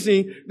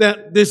amazing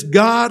that this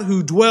God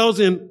who dwells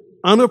in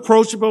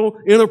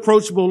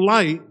inapproachable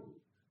light,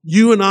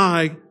 you and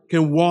I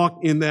can walk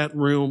in that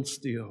realm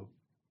still,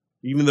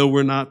 even though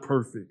we're not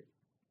perfect,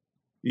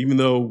 even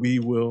though we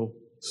will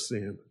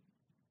sin.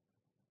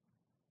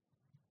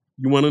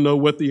 You want to know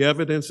what the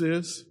evidence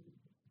is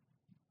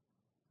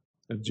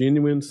of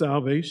genuine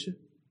salvation?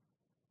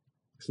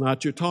 It's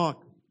not your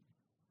talk.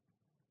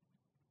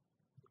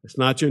 It's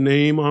not your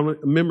name on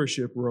a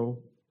membership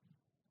roll.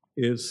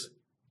 It's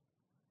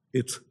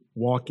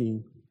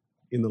walking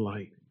in the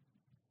light.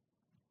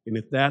 And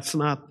if that's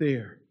not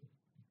there,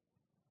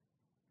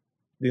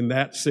 then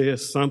that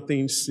says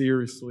something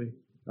seriously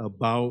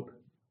about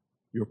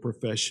your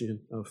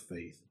profession of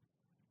faith.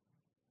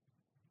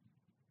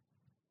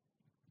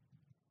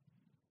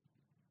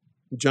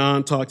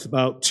 John talks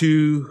about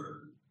two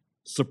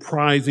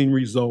surprising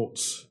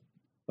results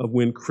of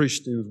when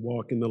Christians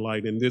walk in the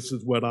light, and this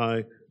is what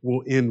I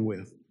will end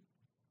with.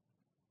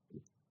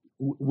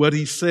 What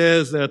he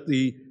says at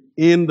the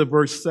end of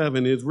verse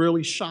 7 is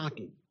really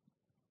shocking.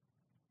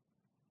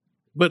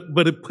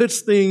 But it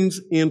puts things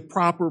in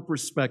proper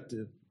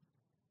perspective,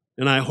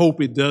 and I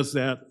hope it does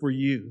that for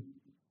you.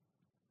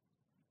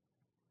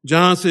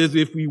 John says,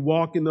 if we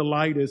walk in the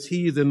light as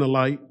he is in the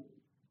light,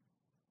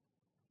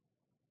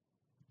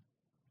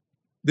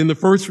 then the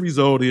first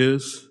result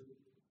is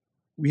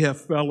we have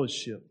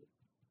fellowship.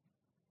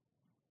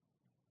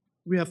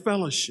 We have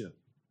fellowship.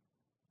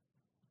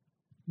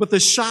 But the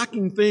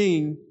shocking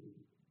thing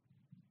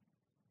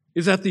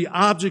is that the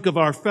object of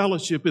our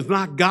fellowship is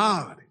not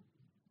God.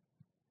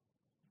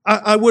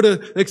 I would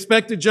have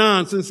expected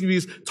John, since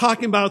he's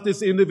talking about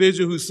this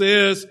individual who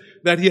says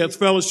that he has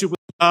fellowship with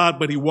God,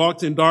 but he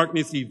walks in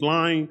darkness, he's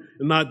lying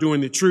and not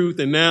doing the truth.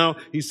 And now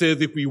he says,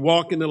 if we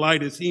walk in the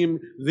light as he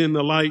is in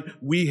the light,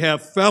 we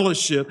have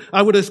fellowship.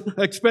 I would have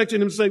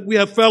expected him to say, we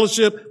have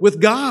fellowship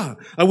with God.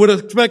 I would have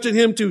expected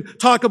him to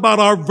talk about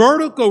our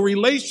vertical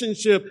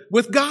relationship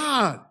with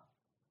God.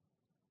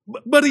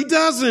 But he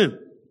doesn't.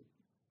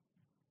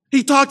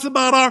 He talks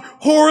about our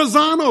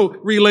horizontal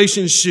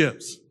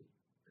relationships.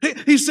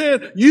 He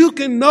said, you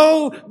can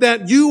know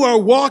that you are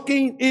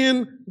walking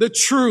in the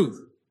truth,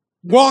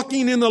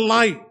 walking in the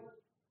light,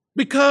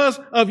 because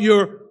of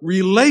your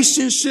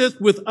relationships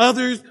with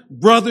others,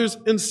 brothers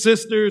and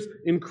sisters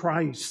in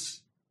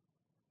Christ.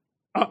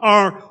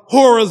 Our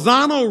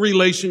horizontal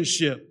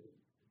relationship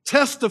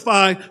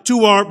testify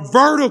to our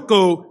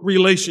vertical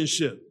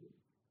relationship.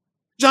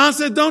 John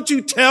said, don't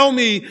you tell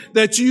me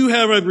that you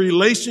have a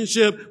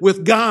relationship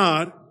with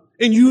God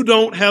and you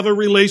don't have a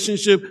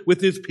relationship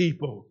with his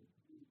people.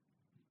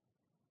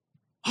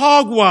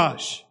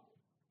 Hogwash.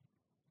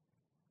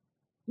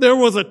 There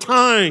was a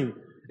time,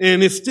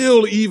 and it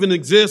still even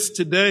exists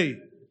today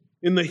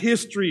in the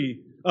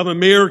history of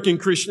American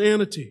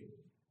Christianity,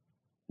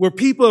 where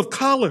people of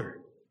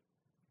color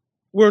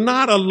were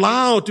not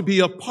allowed to be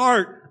a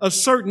part of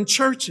certain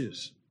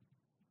churches.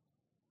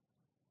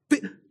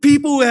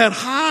 People who had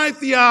high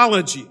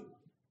theology,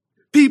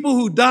 people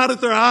who dotted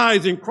their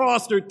I's and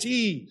crossed their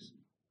T's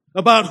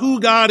about who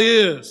God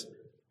is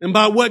and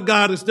about what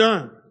God has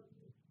done,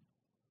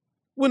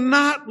 would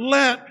not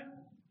let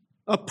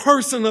a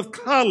person of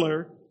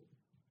color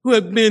who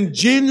had been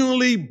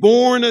genuinely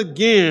born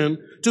again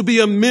to be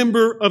a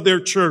member of their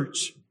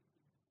church.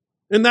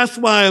 And that's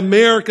why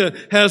America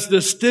has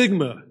the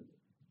stigma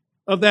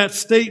of that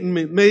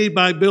statement made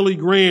by Billy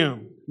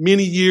Graham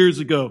many years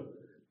ago,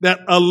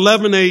 that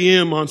 11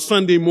 a.m. on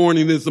Sunday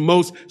morning is the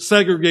most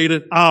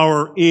segregated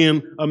hour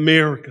in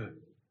America.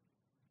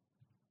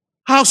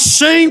 How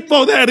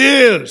shameful that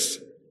is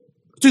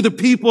to the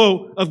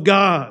people of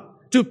God,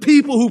 to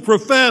people who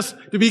profess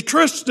to be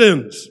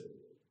Christians.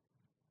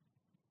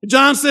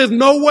 John says,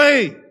 no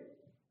way.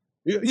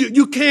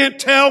 You can't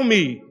tell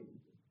me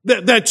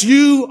that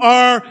you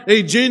are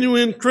a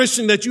genuine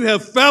Christian, that you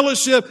have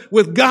fellowship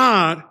with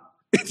God,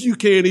 if you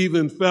can't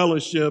even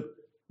fellowship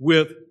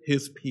with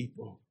his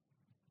people.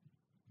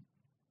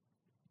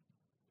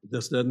 It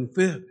just doesn't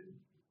fit.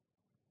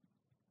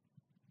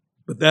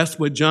 But that's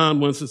what John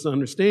wants us to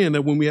understand,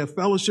 that when we have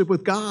fellowship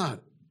with God,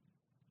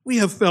 we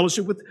have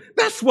fellowship with,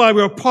 that's why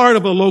we're a part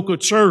of a local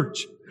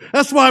church.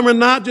 That's why we're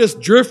not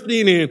just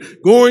drifting and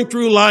going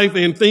through life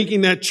and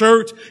thinking that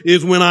church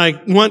is when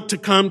I want to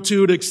come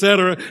to it,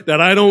 etc.,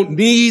 that I don't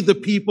need the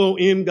people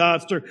in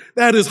God's church.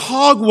 That is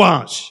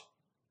hogwash.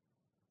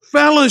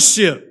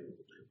 Fellowship,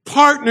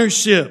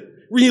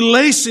 partnership,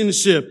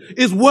 relationship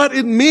is what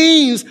it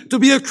means to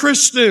be a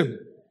Christian.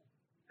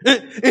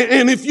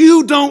 And if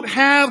you don't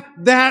have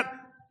that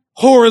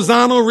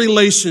horizontal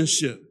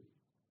relationship,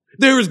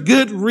 there is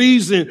good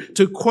reason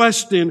to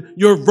question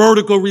your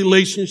vertical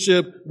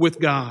relationship with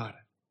God.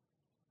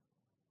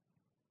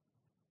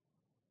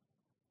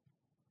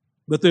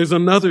 But there's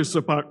another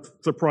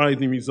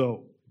surprising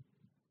result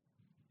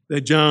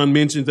that John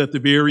mentions at the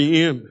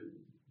very end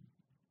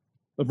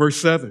of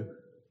verse 7.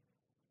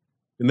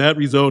 And that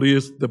result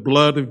is the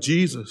blood of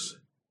Jesus,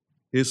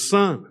 his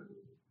son,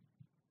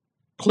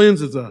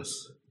 cleanses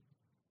us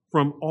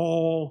from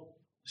all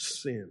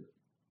sin.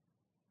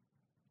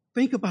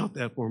 Think about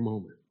that for a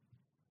moment.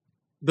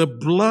 The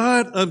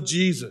blood of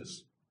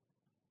Jesus.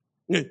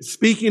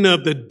 Speaking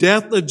of the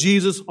death of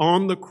Jesus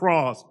on the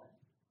cross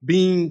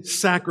being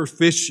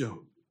sacrificial.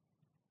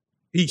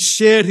 He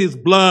shed his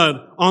blood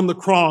on the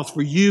cross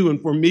for you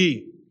and for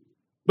me.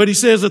 But he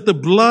says that the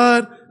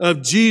blood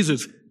of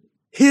Jesus,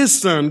 his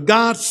son,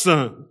 God's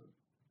son,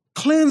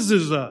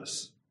 cleanses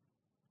us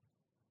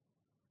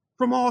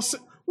from all sin.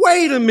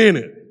 Wait a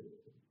minute.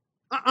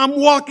 I'm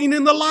walking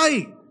in the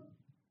light.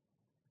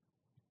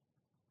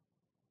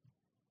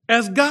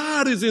 As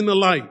God is in the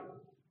light.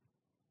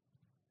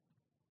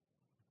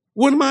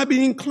 What am I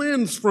being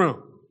cleansed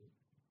from?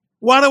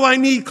 Why do I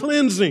need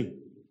cleansing?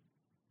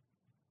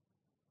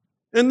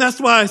 And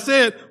that's why I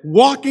said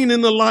walking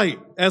in the light,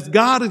 as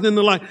God is in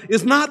the light,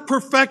 is not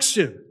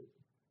perfection.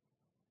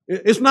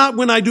 It's not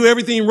when I do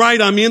everything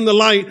right, I'm in the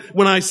light.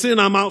 When I sin,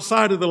 I'm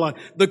outside of the light.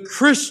 The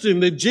Christian,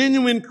 the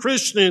genuine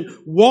Christian,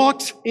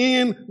 walks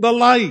in the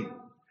light.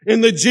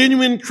 And the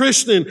genuine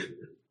Christian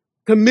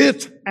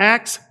commits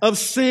acts of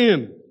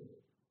sin.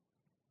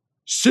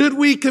 Should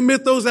we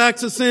commit those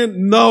acts of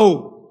sin?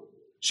 No.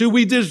 Should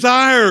we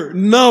desire?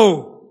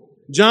 No.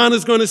 John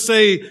is going to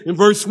say in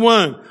verse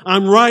 1,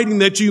 I'm writing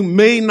that you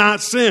may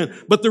not sin.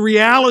 But the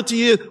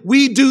reality is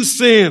we do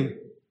sin.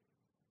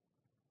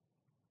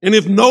 And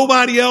if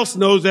nobody else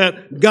knows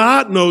that,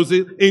 God knows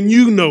it and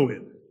you know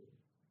it.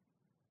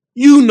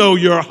 You know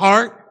your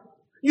heart.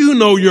 You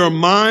know your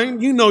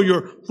mind. You know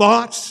your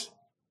thoughts.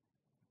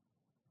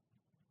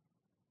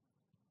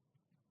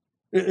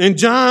 And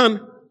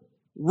John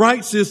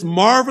writes this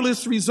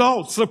marvelous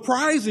result,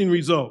 surprising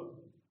result,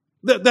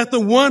 that the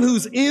one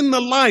who's in the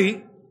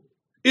light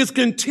is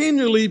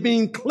continually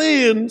being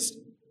cleansed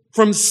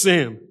from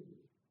sin.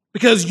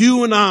 Because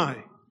you and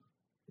I,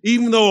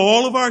 even though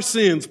all of our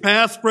sins,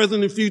 past,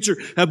 present, and future,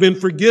 have been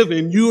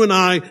forgiven, you and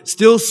I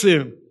still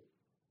sin.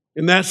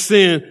 And that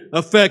sin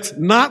affects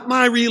not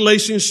my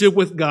relationship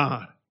with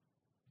God.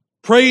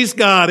 Praise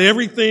God,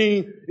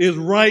 everything is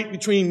right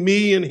between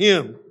me and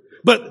him.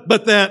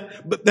 But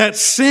that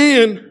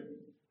sin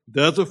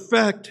does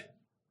affect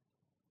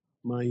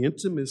my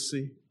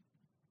intimacy,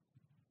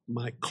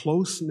 my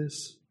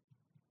closeness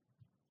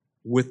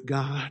with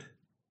God.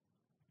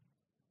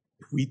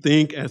 If we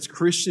think as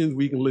Christians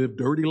we can live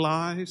dirty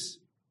lives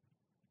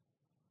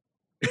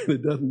and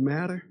it doesn't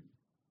matter,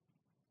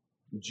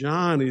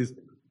 John is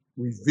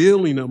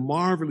revealing a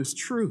marvelous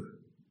truth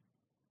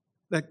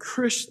that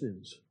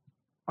Christians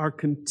are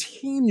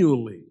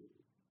continually,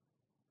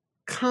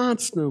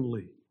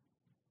 constantly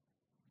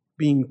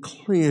being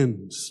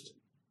cleansed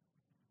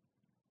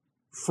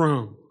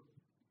from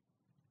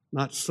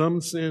not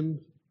some sins,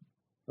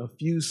 a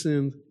few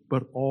sins,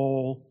 but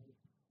all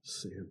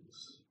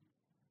sins.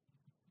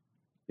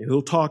 And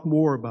he'll talk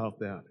more about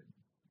that.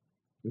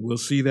 And we'll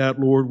see that,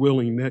 Lord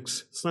willing,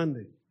 next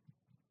Sunday.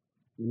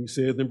 And he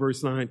says in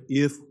verse 9,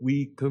 if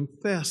we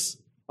confess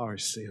our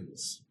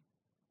sins.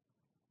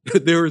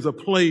 There is a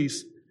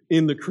place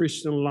in the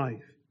Christian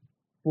life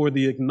for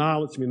the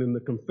acknowledgement and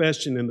the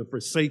confession and the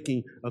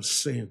forsaking of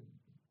sin.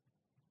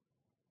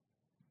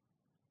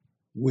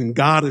 When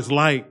God is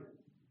light,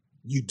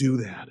 you do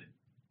that.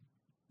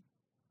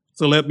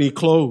 So let me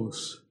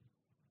close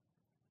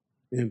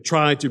and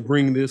try to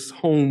bring this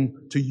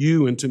home to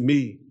you and to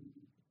me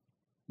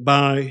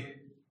by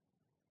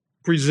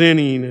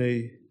presenting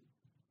a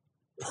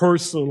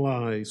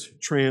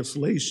personalized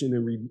translation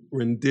and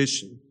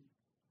rendition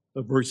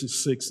of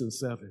verses 6 and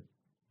 7.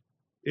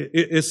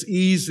 It's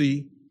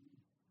easy,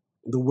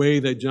 the way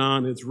that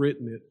John has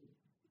written it,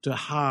 to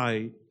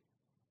hide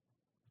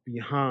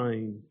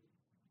behind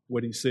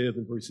what he says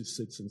in verses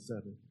 6 and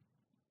 7.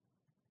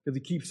 Because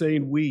he keeps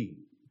saying we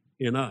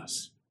in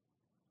us.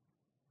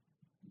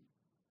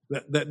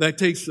 That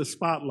takes the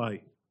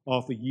spotlight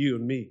off of you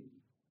and me.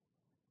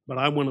 But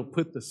I want to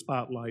put the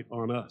spotlight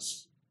on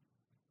us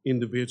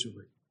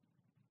individually.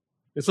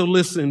 And so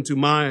listen to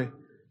my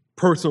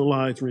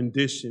personalized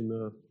rendition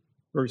of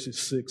verses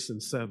 6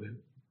 and 7.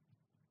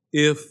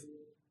 If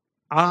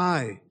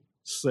I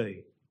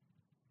say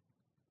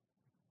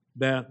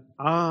that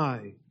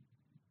I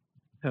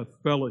have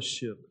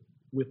fellowship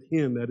with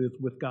him, that is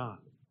with God.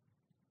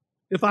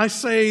 If I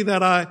say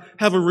that I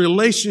have a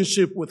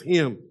relationship with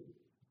him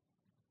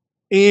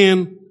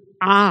and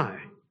I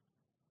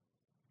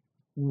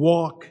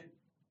walk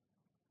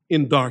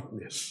in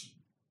darkness,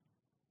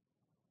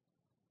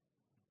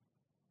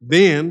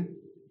 then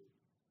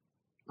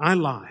I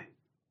lie.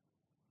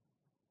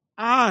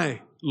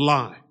 I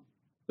lie.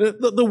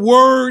 The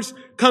words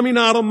coming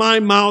out of my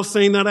mouth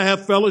saying that I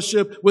have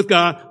fellowship with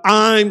God,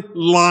 I'm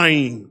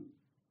lying.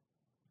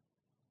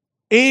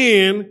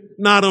 And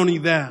not only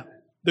that,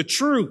 the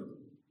truth,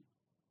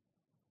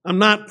 I'm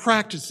not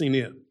practicing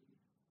it.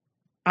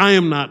 I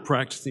am not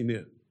practicing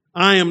it.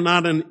 I am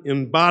not an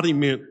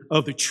embodiment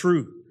of the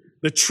truth.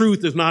 The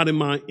truth is not in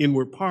my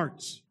inward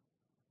parts.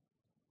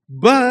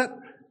 But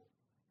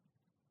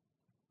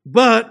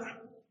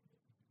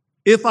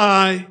if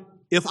I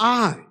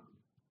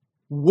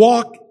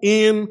walk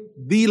in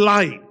the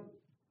light,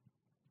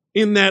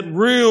 in that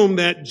realm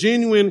that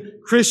genuine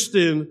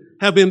Christians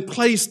have been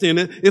placed in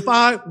it, if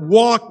I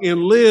walk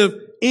and live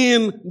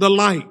in the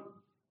light,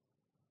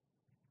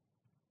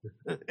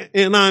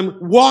 and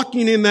I'm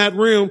walking in that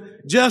realm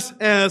just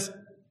as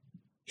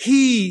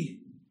He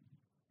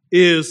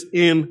is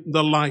in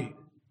the light,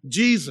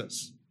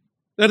 Jesus.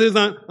 That is,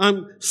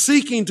 I'm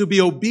seeking to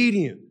be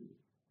obedient.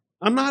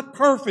 I'm not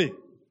perfect,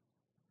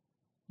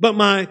 but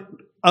my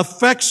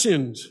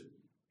affections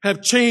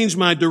have changed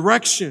my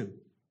direction,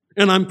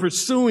 and I'm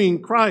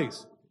pursuing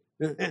Christ.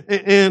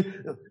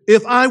 And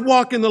if I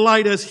walk in the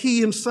light as He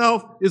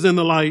Himself is in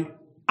the light,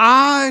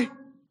 I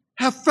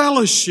have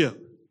fellowship.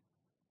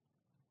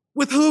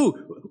 With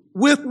who?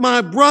 With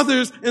my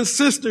brothers and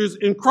sisters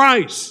in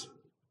Christ.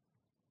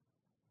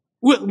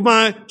 With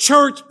my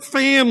church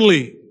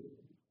family.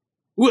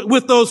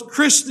 With those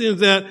Christians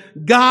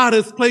that God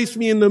has placed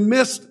me in the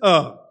midst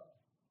of.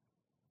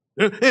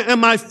 And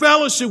my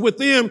fellowship with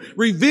them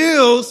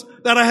reveals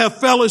that I have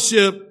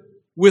fellowship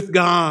with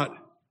God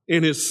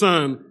and His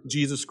Son,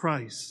 Jesus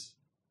Christ.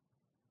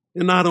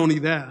 And not only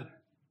that,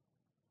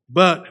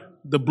 but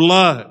the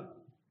blood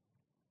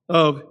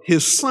of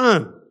His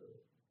Son,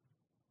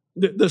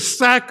 the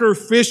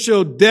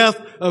sacrificial death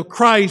of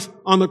Christ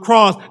on the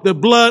cross, the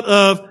blood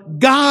of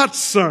God's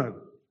Son,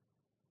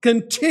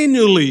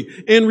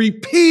 continually and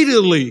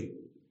repeatedly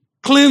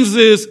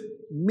cleanses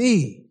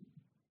me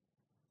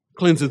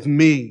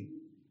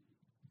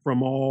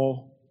from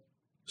all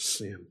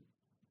sin.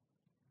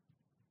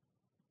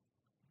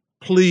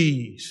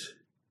 Please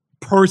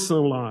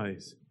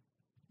personalize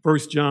 1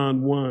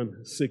 John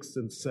 1, 6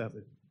 and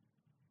 7.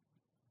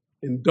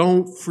 And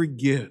don't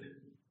forget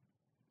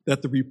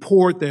that the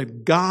report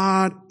that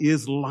God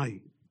is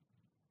light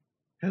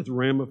has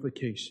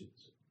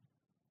ramifications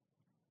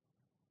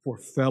for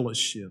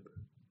fellowship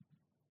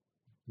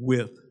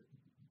with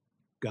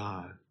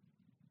God.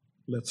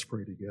 Let's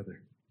pray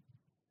together.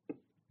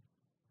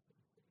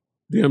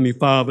 Dear Heavenly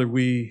Father,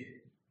 we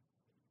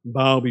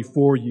bow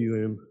before You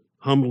and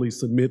humbly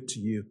submit to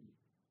You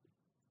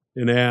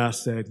and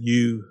ask that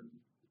You,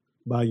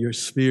 by Your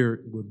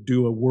Spirit, would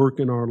do a work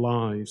in our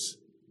lives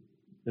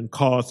and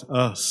cause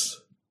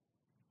us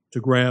to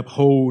grab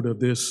hold of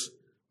this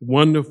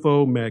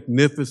wonderful,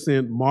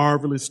 magnificent,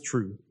 marvelous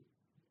truth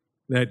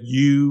that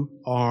You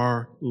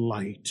are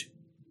light.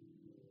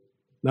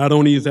 Not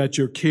only is that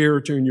Your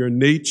character and Your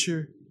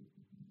nature,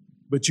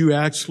 but You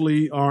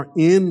actually are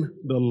in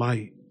the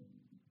light.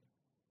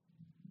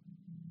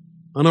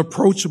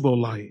 Unapproachable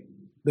light,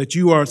 that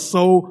You are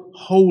so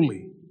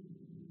holy,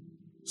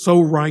 so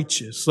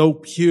righteous, so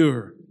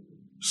pure,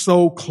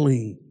 so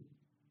clean.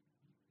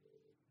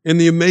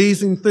 And the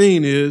amazing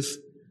thing is,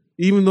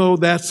 even though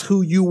that's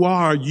who You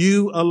are,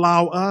 You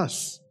allow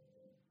us,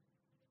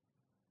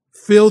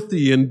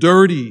 filthy and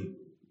dirty,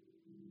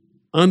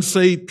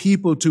 unsaved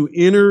people, to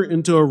enter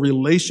into a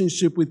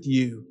relationship with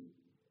You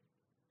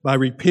by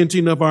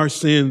repenting of our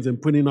sins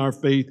and putting our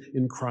faith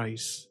in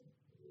Christ.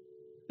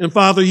 And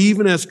Father,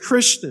 even as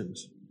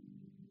Christians,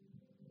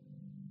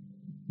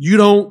 You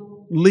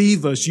don't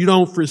leave us. You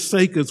don't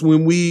forsake us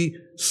when we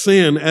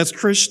sin as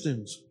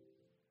Christians.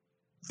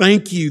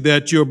 Thank You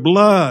that Your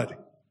blood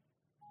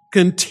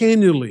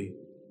continually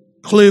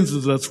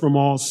cleanses us from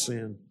all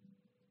sin.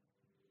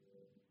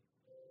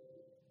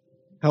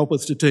 Help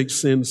us to take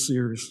sin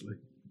seriously.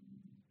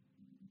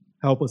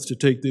 Help us to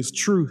take this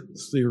truth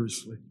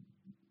seriously,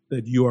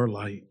 that You are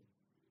light.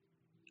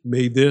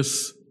 May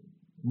this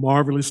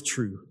marvelous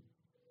truth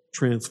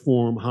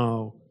transform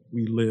how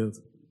we live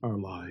our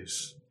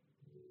lives.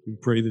 We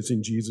pray this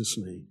in Jesus'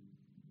 name.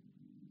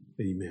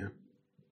 Amen.